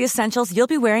high-quality essentials you'll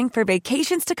be wearing for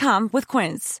vacations to come with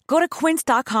Quince. Go to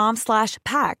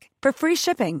quince.com/pack for free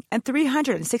shipping and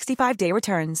 365-day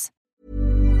returns.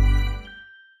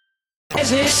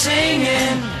 As we're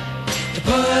singing to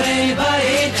put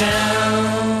anybody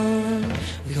down,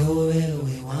 we go wherever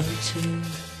we want to,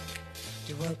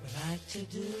 do what we like to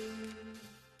do.